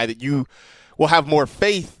he's a guy that you will have more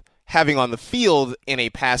faith having on the field in a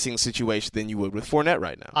passing situation than you would with Fournette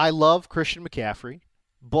right now. I love Christian McCaffrey,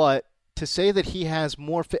 but to say that he has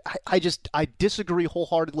more I disagree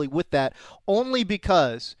wholeheartedly with that, only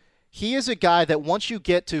because he is a guy that once you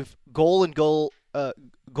get to goal-to-goal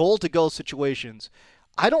situations,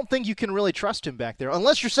 I don't think you can really trust him back there.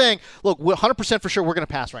 Unless you're saying, look, 100% for sure we're going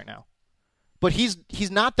to pass right now. But he's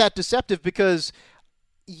not that deceptive because,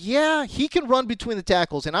 yeah, he can run between the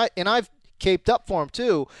tackles. And I've caped up for him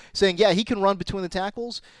too, saying, yeah, he can run between the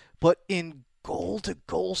tackles. But in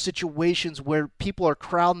goal-to-goal situations where people are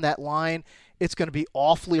crowding that line, it's going to be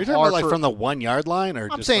awfully hard. You're talking about from the 1 yard line, or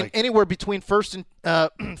I'm saying anywhere between first and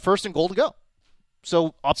goal to go.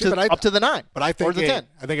 So up to the 9, but I think or the 10.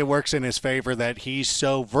 I think it works in his favor that he's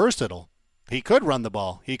so versatile. He could run the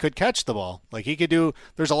ball. He could catch the ball. Like he could do.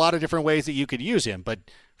 There's a lot of different ways that you could use him. But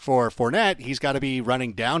for Fournette, he's got to be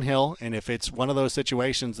running downhill. And if it's one of those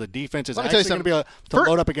situations, the defense is actually going to be able to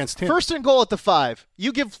load up against him. First and goal at the 5.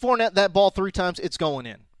 You give Fournette that ball 3 times, it's going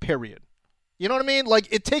in. Period. You know what I mean? Like,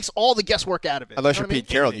 it takes all the guesswork out of it. Unless you're Pete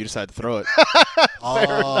Carroll, you decide to throw it.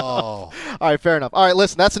 All right, fair enough. All right,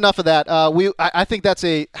 listen, that's enough of that. I think that's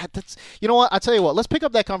you know what? I'll tell you what. Let's pick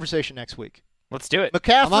up that conversation next week. Let's do it.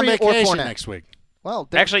 McCaffrey I'm on vacation or Fournette next week. Well,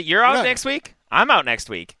 actually, you're out next week? I'm out next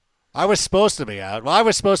week. I was supposed to be out. Well, I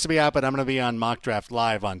was supposed to be out, but I'm going to be on Mock Draft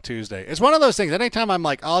Live on Tuesday. It's one of those things. Anytime I'm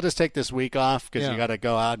like, I'll just take this week off because you got to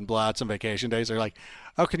go out and blow out some vacation days. They're like,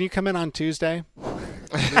 oh, can you come in on Tuesday?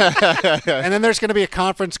 And then there's going to be a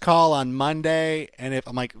conference call on Monday, and if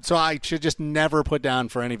I'm like, so I should just never put down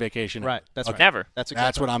for any vacation. Right. That's right. Never.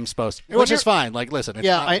 That's what I'm supposed to. Which is fine. Like, listen. It's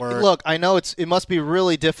not work. Look, I know it must be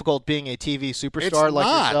really difficult being a TV superstar like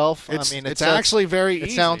yourself. It's actually very easy.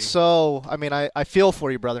 It sounds so. I mean, I feel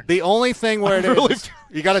for you, brother. The only thing where is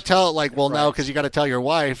you got to tell no, because you got to tell your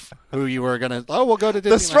wife who you were going to. Oh, we'll go to Disneyland.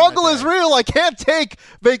 The struggle is real. I can't take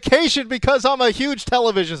vacation because I'm a huge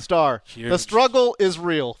television star. The struggle is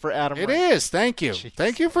real for Adam. It is. Thank you. Jeez.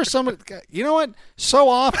 Thank you for some. You know what? So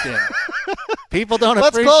often, People don't Let's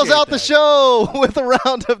appreciate close out that. the show with a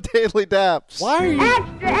round of Daily Daps. Why are you?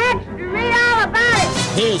 Extra, extra, read all about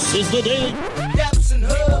it. This is the Daily Daps and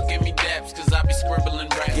Hub. Give me daps, cause I be scribbling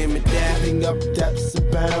rap. Give me dapping up, daps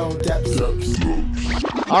abound,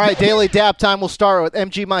 daps. All right, Daily Dap time. We'll start with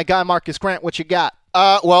MG, my guy, Marcus Grant. What you got?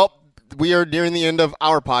 Well, we are nearing the end of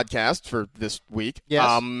our podcast for this week.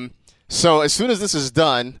 Yes. So as soon as this is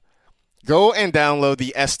done, go and download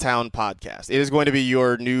the S-Town podcast. It is going to be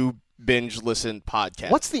your new binge listen podcast.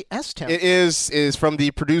 What's the S-Town? It is from the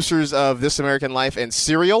producers of This American Life and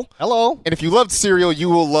Serial. Hello. And if you loved Serial, you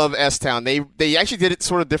will love S-Town. They actually did it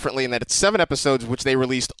sort of differently in that it's 7 episodes, which they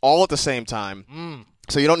released all at the same time.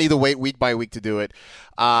 So you don't need to wait week by week to do it.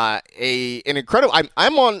 An incredible.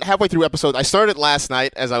 I'm on halfway through episode. I started last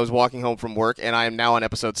night as I was walking home from work, and I am now on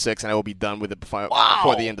episode 6, and I will be done with it before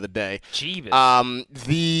the end of the day. Jeebus.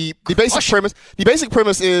 The basic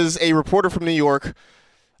premise is a reporter from New York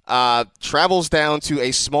travels down to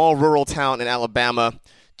a small rural town in Alabama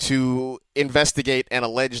to investigate an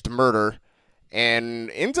alleged murder,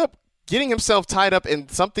 and ends up getting himself tied up in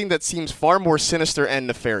something that seems far more sinister and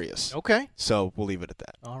nefarious. Okay. So we'll leave it at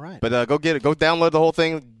that. All right. But go get it. Go download the whole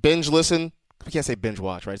thing. Binge listen. We can't say binge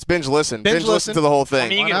watch, right? It's binge listen. Binge listen to the whole thing. I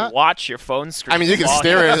mean, you can watch your phone screen. I mean, you can while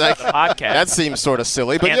stare at it. listen to the podcast. That seems sort of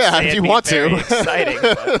silly, but Can't yeah, say if it'd you be want very to. exciting,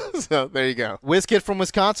 but- So there you go. WizKid from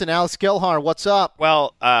Wisconsin, Alex Gelhar. What's up?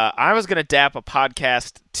 Well, I was going to dap a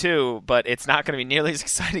podcast too, but it's not going to be nearly as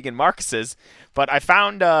exciting in Marcus's. But I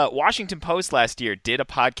found Washington Post last year did a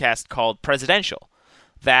podcast called Presidential,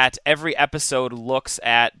 that every episode looks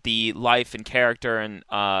at the life and character and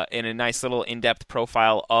in a nice little in-depth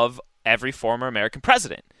profile of every former American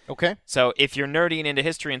president. Okay. So if you're nerdy and into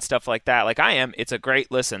history and stuff like that, like I am, it's a great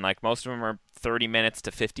listen. Like most of them are 30 minutes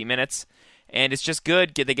to 50 minutes. And it's just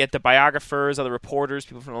good. They get the biographers, other reporters,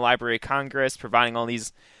 people from the Library of Congress, providing all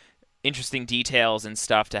these interesting details and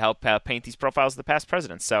stuff to help paint these profiles of the past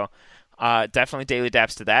presidents. So definitely Daily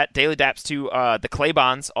Daps to that. Daily Daps to the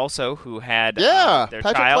Claybons also, who had their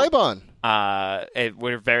Patrick child. Claybon.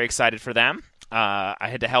 We're very excited for them. I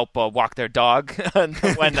had to help walk their dog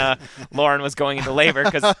when Lauren was going into labor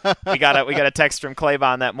because we got a text from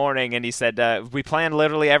Claybon that morning, and he said we planned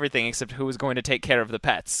literally everything except who was going to take care of the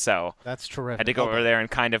pets. So that's terrific. I had to go over there and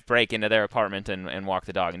kind of break into their apartment and walk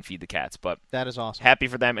the dog and feed the cats. But that is awesome. Happy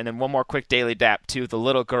for them. And then one more quick Daily Dap to the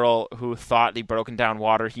little girl who thought the broken down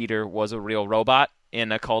water heater was a real robot in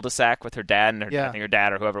a cul-de-sac with her dad, and I think her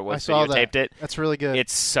dad or whoever it was videotaped it. That's really good.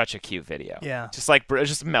 It's such a cute video. Yeah. It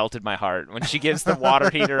just melted my heart when she gives the water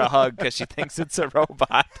heater a hug because she thinks it's a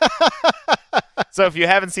robot. So if you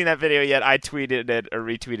haven't seen that video yet, I tweeted it or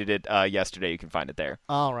retweeted it yesterday. You can find it there.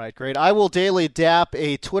 All right, great. I will daily dap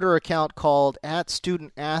a Twitter account called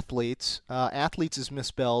 @StudentAthletes. Athletes is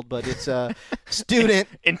misspelled, but it's student.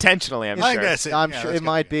 Intentionally, I'm I sure. guess I'm sure it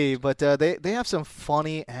might be, but they have some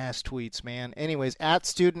funny ass tweets, man. Anyways,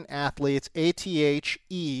 @StudentAthletes,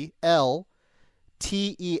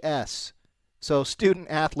 ATHELTES. So student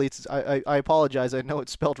athletes. I apologize. I know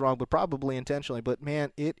it's spelled wrong, but probably intentionally. But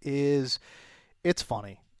man, it's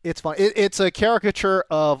funny. It's fun. It's a caricature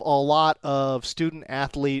of a lot of student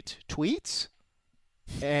athlete tweets,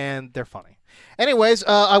 and they're funny. Anyways,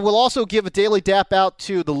 I will also give a daily dap out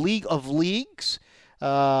to the League of Leagues.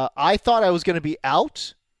 I thought I was going to be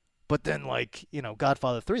out, but then,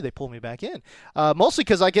 Godfather 3, they pulled me back in. Mostly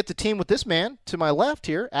because I get to team with this man to my left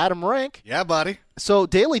here, Adam Rank. Yeah, buddy. So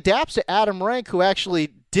daily daps to Adam Rank, who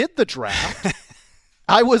actually did the draft.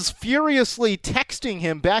 I was furiously texting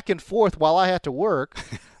him back and forth while I had to work.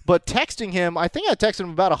 But texting him, I think I texted him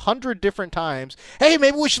about 100 different times. Hey,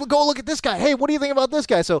 maybe we should go look at this guy. Hey, what do you think about this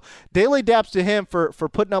guy? So daily daps to him for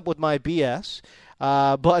putting up with my BS.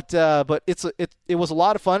 But it was a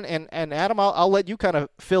lot of fun. And Adam, I'll let you kind of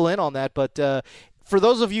fill in on that. But for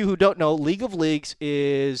those of you who don't know, League of Leagues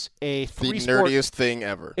is the nerdiest thing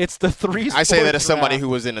ever. It's the three-sport I say that as draft. somebody who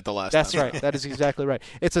was in it the last That's time. right. That is exactly right.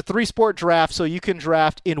 It's a 3-sport draft, so you can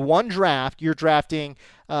draft in one draft. You're drafting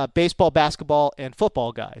baseball, basketball, and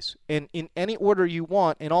football guys, and in any order you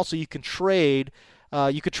want. And also, you can trade.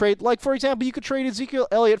 Like for example, you could trade Ezekiel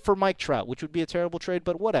Elliott for Mike Trout, which would be a terrible trade,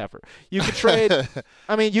 but whatever. You could trade.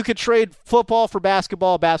 You could trade football for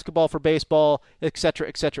basketball, basketball for baseball, et cetera,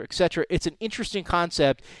 et cetera, et cetera. It's an interesting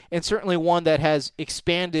concept, and certainly one that has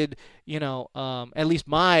expanded. At least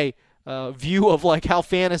my view of how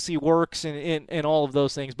fantasy works and all of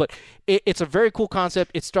those things. But it's a very cool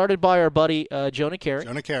concept. It's started by our buddy Jonah Carey.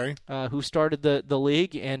 Who started the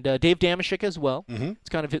league, and Dave Damashek as well. Mm-hmm. It's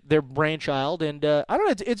kind of their brainchild, and I don't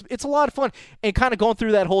know. It's a lot of fun, and kind of going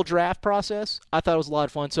through that whole draft process, I thought it was a lot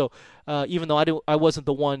of fun. So even though I wasn't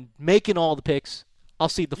the one making all the picks, I'll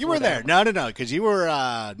cede the You floor. were there. No, because you were.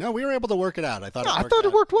 We were able to work it out. I thought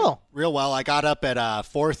it worked well. Real well. I got up at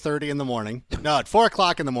 4:30 in the morning. No, at 4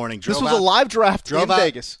 o'clock in the morning. This was a live draft in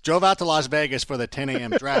Vegas. Drove out to Las Vegas for the 10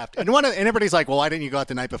 a.m. draft. And everybody's like, well, why didn't you go out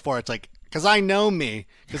the night before? It's like, because I know me.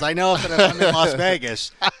 Because I know that if I'm in Las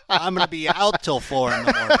Vegas, I'm going to be out till 4 in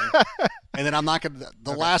the morning. And then I'm not going to –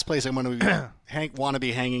 the last place I'm going to want to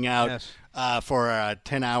be hanging out for a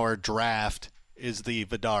 10-hour draft is the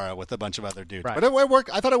Vidara with a bunch of other dudes. Right. But it worked.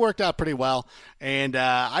 I thought it worked out pretty well. And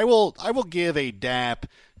I will give a dap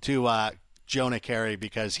to Jonah Carey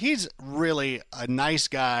because he's really a nice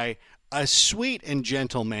guy, a sweet and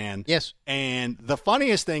gentle man. Yes. And the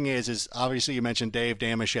funniest thing is obviously you mentioned Dave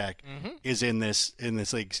Damashek is in this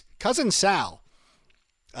league. Cousin Sal,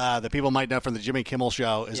 that people might know from the Jimmy Kimmel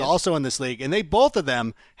Show, is also in this league. And both of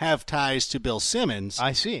them have ties to Bill Simmons.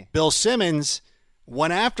 I see. Bill Simmons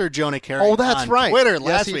went after Jonah Carey on Twitter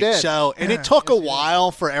last week. Did. So, and it took a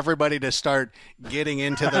while for everybody to start getting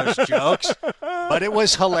into those jokes, but it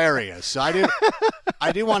was hilarious. So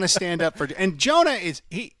I do want to stand up for. And Jonah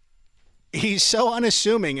he's so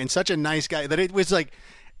unassuming and such a nice guy that it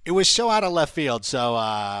was so out of left field. So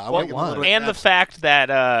the fact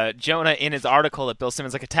that Jonah in his article that Bill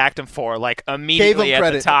Simmons attacked him for immediately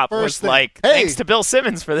at the top was thanks to Bill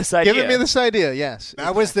Simmons for this idea. Giving me this idea, yes.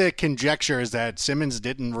 That was the conjecture, is that Simmons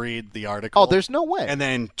didn't read the article. Oh, there's no way. And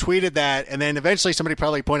then tweeted that, and then eventually somebody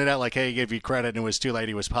probably pointed out hey, he gave you credit, and it was too late.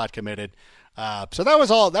 He was pot committed. So that was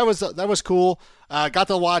all. That was cool. Got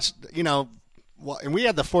to watch. And we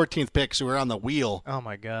had the 14th pick, so we were on the wheel. Oh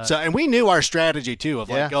my god! So, and we knew our strategy too of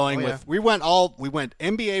going with. We went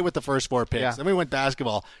NBA with the first 4 picks, then we went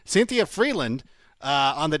basketball. Cynthia Freeland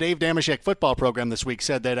on the Dave Damashek football program this week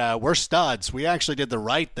said that we're studs. We actually did the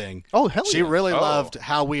right thing. Oh hell! She really loved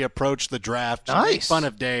how we approached the draft. She made fun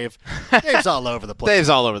of Dave. Dave's all over the place. Dave's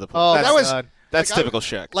all over the place. Oh, That's typical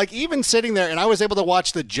Shaq. Even sitting there, and I was able to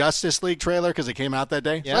watch the Justice League trailer because it came out that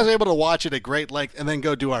day. Yeah. So I was able to watch it at great length and then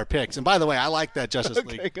go do our picks. And by the way, I like that Justice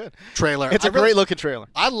League trailer. It's a great looking trailer.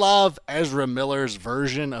 I love Ezra Miller's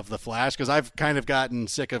version of the Flash because I've kind of gotten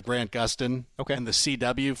sick of Grant Gustin and the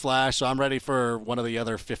CW Flash. So I'm ready for one of the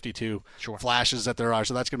other 52 Flashes that there are.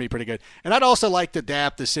 So that's going to be pretty good. And I'd also like to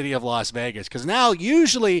adapt the city of Las Vegas because now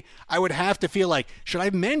usually I would have to feel like, should I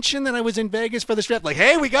mention that I was in Vegas for this draft?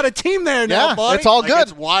 Hey, we got a team there now, buddy. It's all good.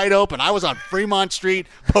 It's wide open. I was on Fremont Street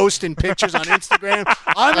posting pictures on Instagram.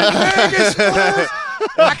 I'm in Vegas.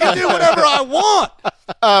 I can do whatever I want.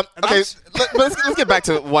 Okay, let's get back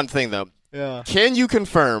to one thing, though. Yeah. Can you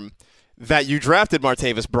confirm that you drafted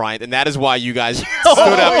Martavis Bryant, and that is why you guys stood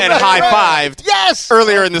up and high-fived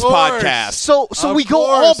earlier in this podcast? So we go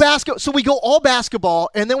all basketball. So we go all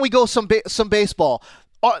basketball, and then we go some baseball.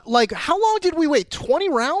 How long did we wait? 20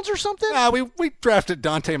 rounds or something? We drafted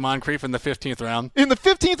Dante Moncrief in the 15th round. In the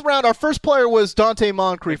 15th round, our first player was Dante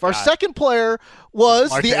Moncrief. Our second player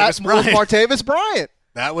was Martavis Bryant.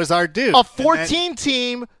 That was our dude. A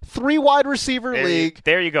 14-team, 3-wide receiver league.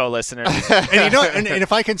 There you go, listeners. and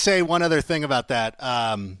if I can say one other thing about that.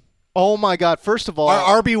 Oh, my God. First of all.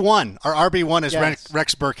 Our RB1 is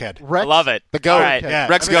Rex Burkhead. I love it. The GOAT. Right. Yeah.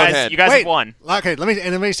 Rex Goathead. You guys have won. Okay,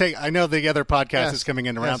 let me say, I know the other podcast is coming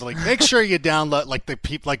in around the league. Make sure you download, the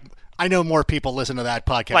people, I know more people listen to that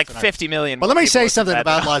podcast. 50 million. But let me say something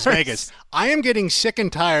about Las Vegas. I am getting sick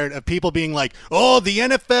and tired of people being like, "Oh, the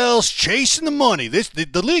NFL's chasing the money.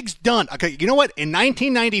 The league's done." Okay, you know what? In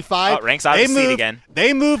 1995, ranks out of the seat again.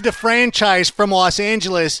 They moved a franchise from Los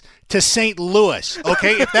Angeles to St. Louis.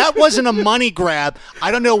 Okay, if that wasn't a money grab,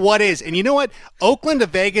 I don't know what is. And you know what? Oakland to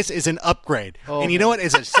Vegas is an upgrade. And you know what?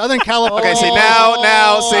 Is it Southern California? Okay, see now,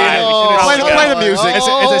 play the music. As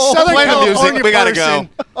a Southern play the California music. We gotta person,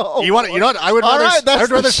 go. You know what? I would rather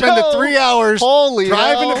spend the 3 hours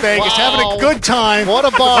driving to Vegas, having a good time. What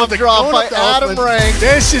a bomb drop by Adam Rank.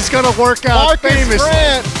 This is going to work out Marcus famously.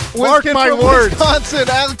 Grant, Mark my words. Wisconsin,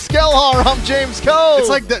 Alex Gelhar, I'm James Cole. It's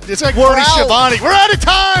like Tony Schiavone. We're out of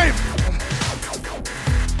time.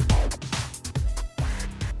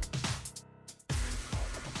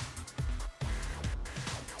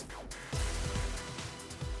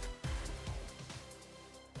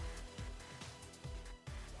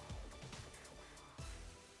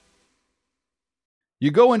 You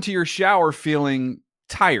go into your shower feeling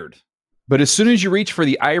tired, but as soon as you reach for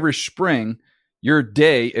the Irish Spring, your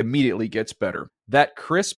day immediately gets better. That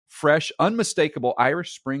crisp, fresh, unmistakable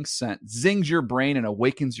Irish Spring scent zings your brain and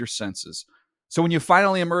awakens your senses. So when you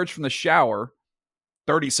finally emerge from the shower,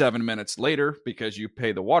 37 minutes later, because you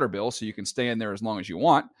pay the water bill so you can stay in there as long as you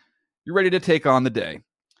want, you're ready to take on the day.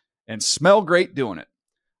 And smell great doing it.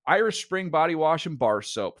 Irish Spring Body Wash and Bar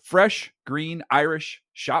Soap. Fresh, green, Irish.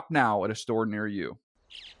 Shop now at a store near you.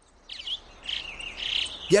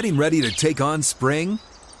 Getting ready to take on spring?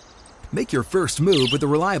 Make your first move with the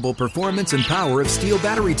reliable performance and power of Steel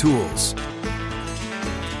battery tools.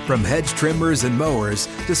 From hedge trimmers and mowers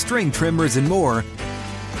to string trimmers and more,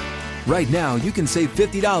 right now you can save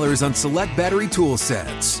 $50 on select battery tool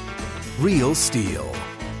sets. Real Steel.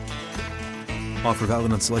 Offer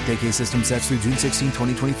valid on select AK system sets through June 16,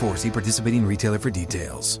 2024. See participating retailer for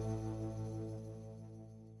details.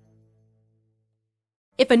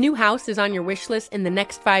 If a new house is on your wish list in the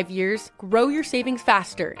next 5 years, grow your savings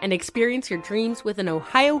faster and experience your dreams with an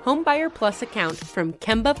Ohio Homebuyer Plus account from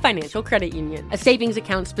Kemba Financial Credit Union. A savings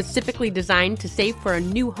account specifically designed to save for a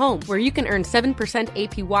new home, where you can earn 7%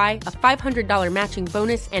 APY, a $500 matching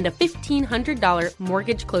bonus, and a $1,500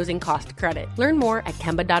 mortgage closing cost credit. Learn more at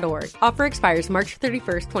Kemba.org. Offer expires March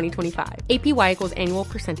 31st, 2025. APY equals annual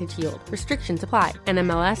percentage yield. Restrictions apply.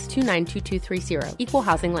 NMLS 292230. Equal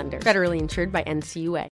housing lender. Federally insured by NCUA.